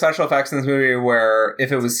one of the special effects in this movie where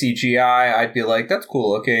if it was CGI, I'd be like, that's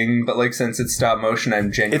cool looking. But like, since it's stop motion,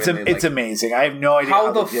 I'm genuinely it's amazing. I have no idea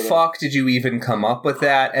how the fuck did you even come up with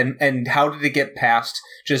that, and how did it get past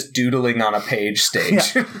just doodling on a page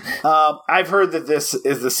stage? Yeah. I've heard that this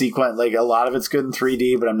is the sequence. Like, a lot of it's good in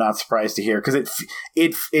 3D, but I'm not surprised to hear, because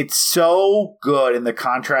it's so good in the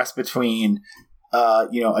contrast between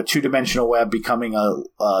a 2-dimensional web becoming a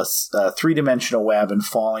 3-dimensional web and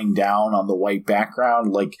falling down on the white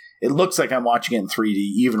background. Like, it looks like I'm watching it in 3D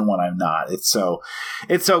even when I'm not. It's so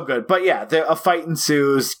good. But yeah, a fight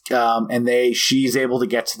ensues, and she's able to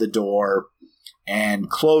get to the door and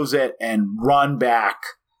close it and run back.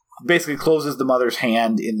 Basically closes the mother's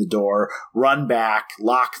hand in the door, run back,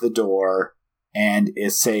 lock the door, and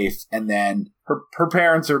is safe. And then her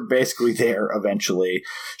parents are basically there eventually.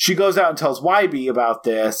 She goes out and tells Wybie about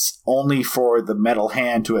this, only for the metal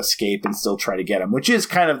hand to escape and still try to get him, which is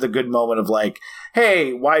kind of the good moment of like,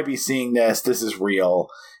 hey, Wybie's seeing this is real.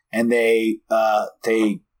 And they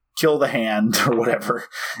kill the hand or whatever,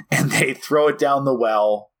 and they throw it down the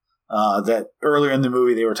well that earlier in the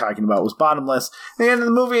movie they were talking about was bottomless. The end of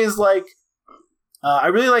the movie is like, I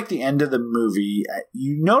really like the end of the movie.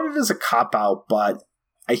 You noted it as a cop-out, but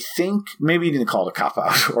I think maybe you didn't call it a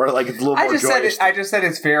cop-out, or like it's a little more joyous. I just said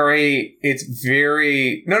it's very...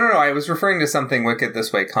 No, I was referring to Something Wicked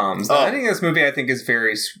This Way Comes. The ending of this movie, I think, is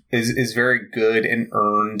very good and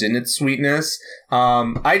earned in its sweetness.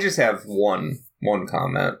 I just have one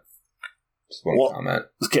comment. Just one comment.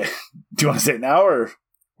 Okay. Do you want to say it now, or...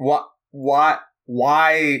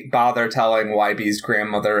 Why bother telling Wybie's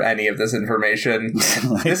grandmother any of this information?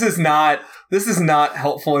 This is not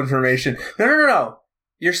helpful information. No.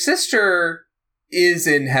 Your sister is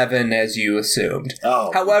in heaven, as you assumed.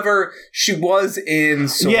 Oh. However, she was in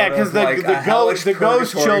because the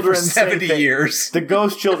ghost children for 70 years. The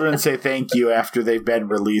ghost children say thank you after they've been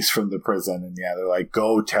released from the prison, and they're like,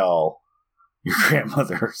 go tell your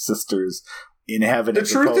grandmother or sisters in heaven. The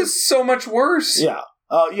truth is so much worse. Yeah.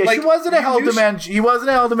 She wasn't a held dimension. He wasn't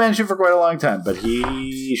a held dimension for quite a long time, but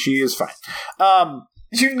she is fine.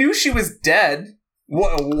 You knew she was dead.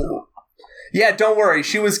 Whoa. Yeah, don't worry.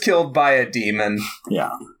 She was killed by a demon.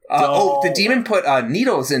 Yeah. The demon put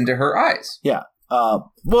needles into her eyes. Yeah.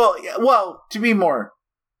 Well, to be more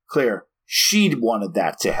clear, she wanted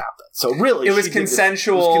that to happen. So really, it was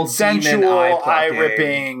consensual demon eye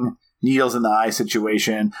ripping. Needles in the eye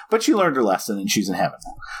situation, but she learned her lesson and she's in heaven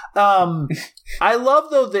now. I love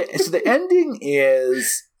though the ending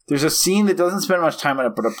is there's a scene that doesn't spend much time on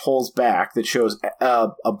it, but it pulls back that shows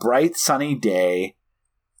a bright sunny day,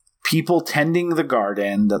 people tending the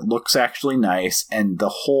garden that looks actually nice, and the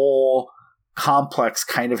whole complex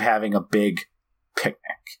kind of having a big picnic,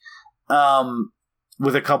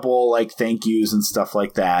 with a couple like thank yous and stuff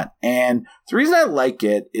like that. And the reason I like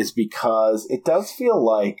it is because it does feel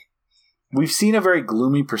like we've seen a very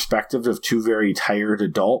gloomy perspective of two very tired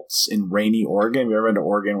adults in rainy Oregon. If you've ever been to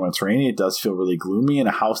Oregon when it's rainy, it does feel really gloomy in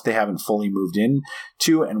a house they haven't fully moved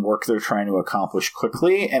into and work they're trying to accomplish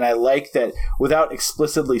quickly. And I like that without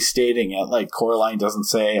explicitly stating it, like Coraline doesn't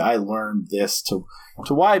say, I learned this to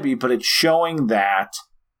Wybie, but it's showing that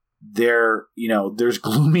there's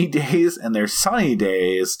gloomy days and there's sunny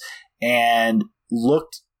days, and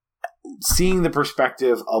seeing the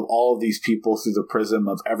perspective of all of these people through the prism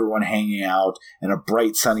of everyone hanging out and a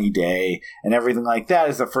bright sunny day and everything like that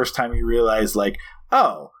is the first time you realize, like,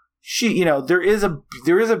 oh, there is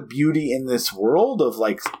a beauty in this world of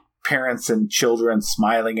like parents and children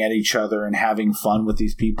smiling at each other and having fun with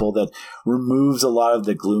these people that removes a lot of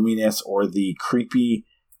the gloominess or the creepy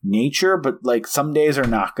nature. But like, some days are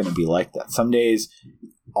not going to be like that. Some days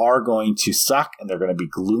are going to suck and they're going to be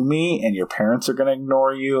gloomy and your parents are going to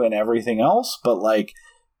ignore you and everything else. But like,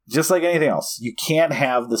 just like anything else, you can't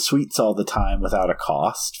have the sweets all the time without a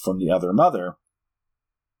cost from the other mother.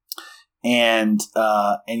 And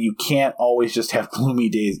you can't always just have gloomy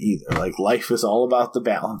days either. Like, life is all about the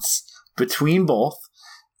balance between both.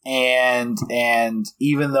 And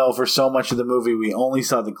even though for so much of the movie we only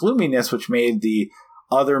saw the gloominess, which made the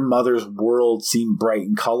other mother's world seem bright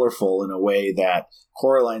and colorful in a way that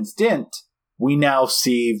Coraline's didn't, we now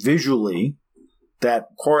see visually that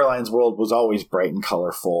Coraline's world was always bright and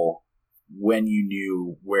colorful when you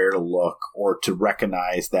knew where to look or to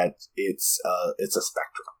recognize that it's a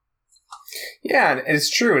spectrum. Yeah, and it's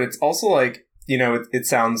true. And it's also like, you know,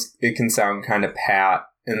 it can sound kind of pat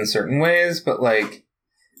in certain ways, but like,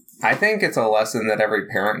 I think it's a lesson that every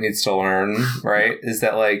parent needs to learn, right? Is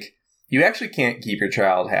that like, you actually can't keep your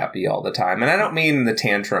child happy all the time. And I don't mean the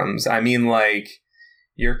tantrums. I mean like,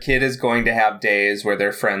 your kid is going to have days where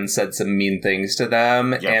their friends said some mean things to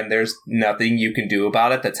them, and there's nothing you can do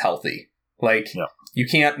about it that's healthy. Like, you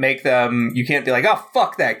can't be like, oh,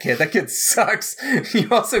 fuck that kid sucks. You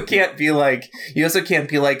also can't be like, you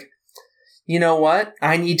know what?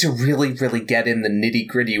 I need to really, really get in the nitty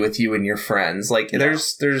gritty with you and your friends. Like,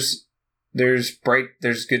 there's good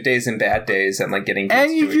days and bad days, and like getting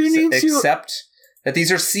kids to accept that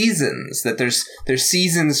these are seasons. That there's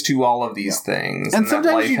seasons to all of these things, and sometimes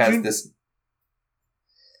that life has this.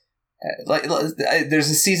 Like, there's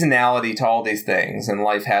a seasonality to all these things, and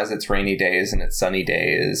life has its rainy days and its sunny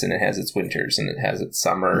days, and it has its winters and it has its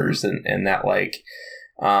summers, and that like.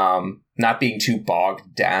 Not being too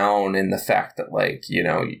bogged down in the fact that like, you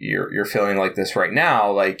know, you're feeling like this right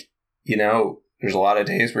now, like, you know, there's a lot of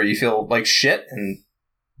days where you feel like shit, and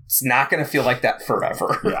it's not going to feel like that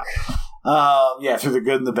forever. Through the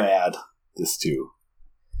good and the bad, this too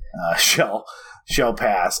shall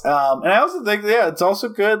pass. And I also think, it's also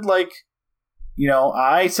good, like, you know,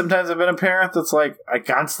 I sometimes have been a parent that's like, I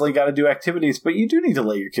constantly got to do activities, but you do need to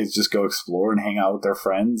let your kids just go explore and hang out with their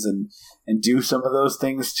friends and do some of those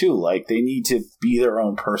things too. Like, they need to be their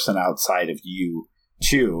own person outside of you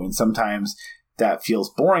too. And sometimes that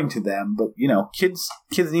feels boring to them, but you know, kids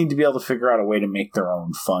need to be able to figure out a way to make their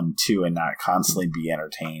own fun too, and not constantly be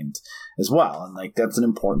entertained as well. And like, that's an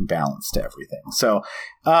important balance to everything. So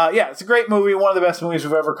it's a great movie, one of the best movies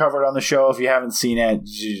we've ever covered on the show. If you haven't seen it,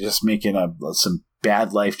 you're just making some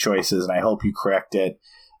bad life choices, and I hope you correct it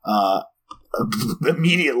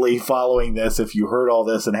immediately following this. If you heard all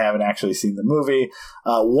this and haven't actually seen the movie,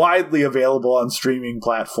 widely available on streaming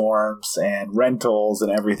platforms and rentals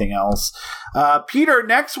and everything else. Peter,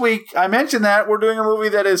 next week, I mentioned that we're doing a movie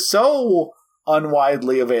that is so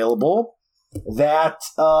unwidely available that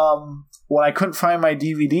when I couldn't find my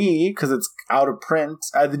DVD because it's out of print,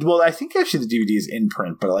 I think actually the DVD is in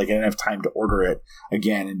print, but like I didn't have time to order it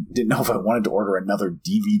again and didn't know if I wanted to order another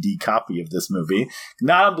DVD copy of this movie.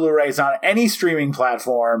 Not on Blu-ray, it's on any streaming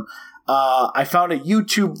platform. I found a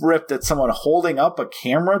YouTube rip that's someone holding up a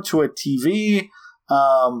camera to a TV.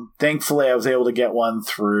 Thankfully, I was able to get one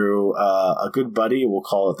through a good buddy. We'll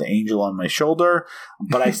call it the angel on my shoulder.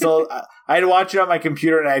 But I still, I had to watch it on my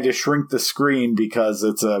computer, and I had to shrink the screen because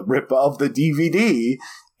it's a rip of the DVD,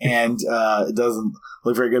 and it doesn't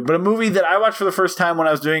look very good. But a movie that I watched for the first time when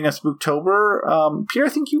I was doing a Spooktober. Peter, I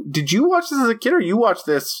think did you watch this as a kid, or you watched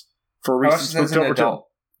this for a recent Spooktober too?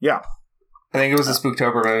 Yeah, I think it was a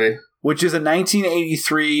Spooktober movie, which is a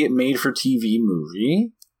 1983 made-for-TV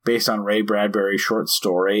movie based on Ray Bradbury's short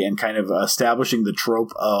story, and kind of establishing the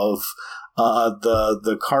trope of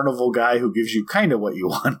the carnival guy who gives you kind of what you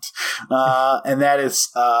want. And that is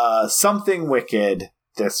Something Wicked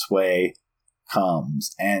This Way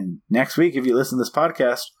Comes. And next week, if you listen to this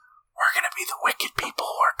podcast, we're going to be the wicked people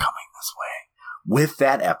who are coming this way with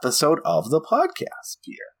that episode of the podcast,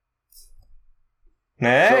 Peter.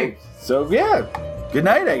 Hey! So yeah, good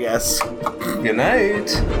night, I guess. Good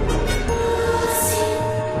night.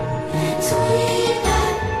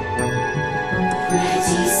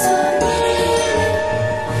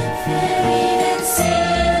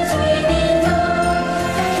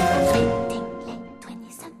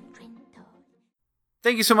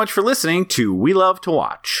 Thank you so much for listening to We Love to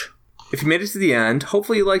Watch. If you made it to the end,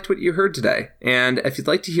 hopefully you liked what you heard today. And if you'd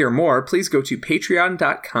like to hear more, please go to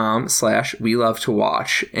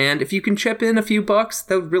patreon.com/WeLoveToWatch. And if you can chip in a few bucks,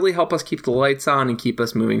 that would really help us keep the lights on and keep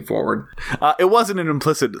us moving forward. It wasn't an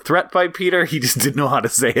implicit threat by Peter. He just didn't know how to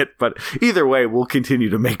say it. But either way, we'll continue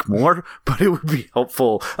to make more. But it would be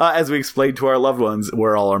helpful as we explain to our loved ones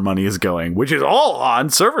where all our money is going, which is all on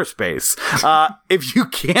server space. If you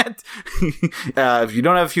can't, if you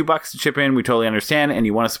don't have a few bucks to chip in, we totally understand. And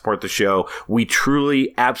you want to support the show, we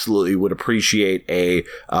truly, absolutely would appreciate a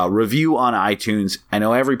review on iTunes. I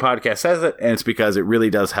know every podcast says it, and it's because it really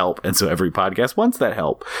does help, and so every podcast wants that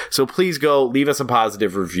help. So please go leave us a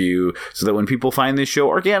positive review so that when people find this show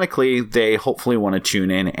organically, they hopefully want to tune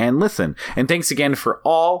in and listen. And thanks again for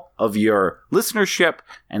all of your listenership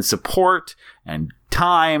and support and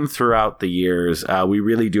time throughout the years. We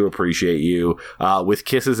really do appreciate you. With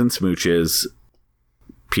kisses and smooches,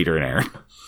 Peter and Aaron.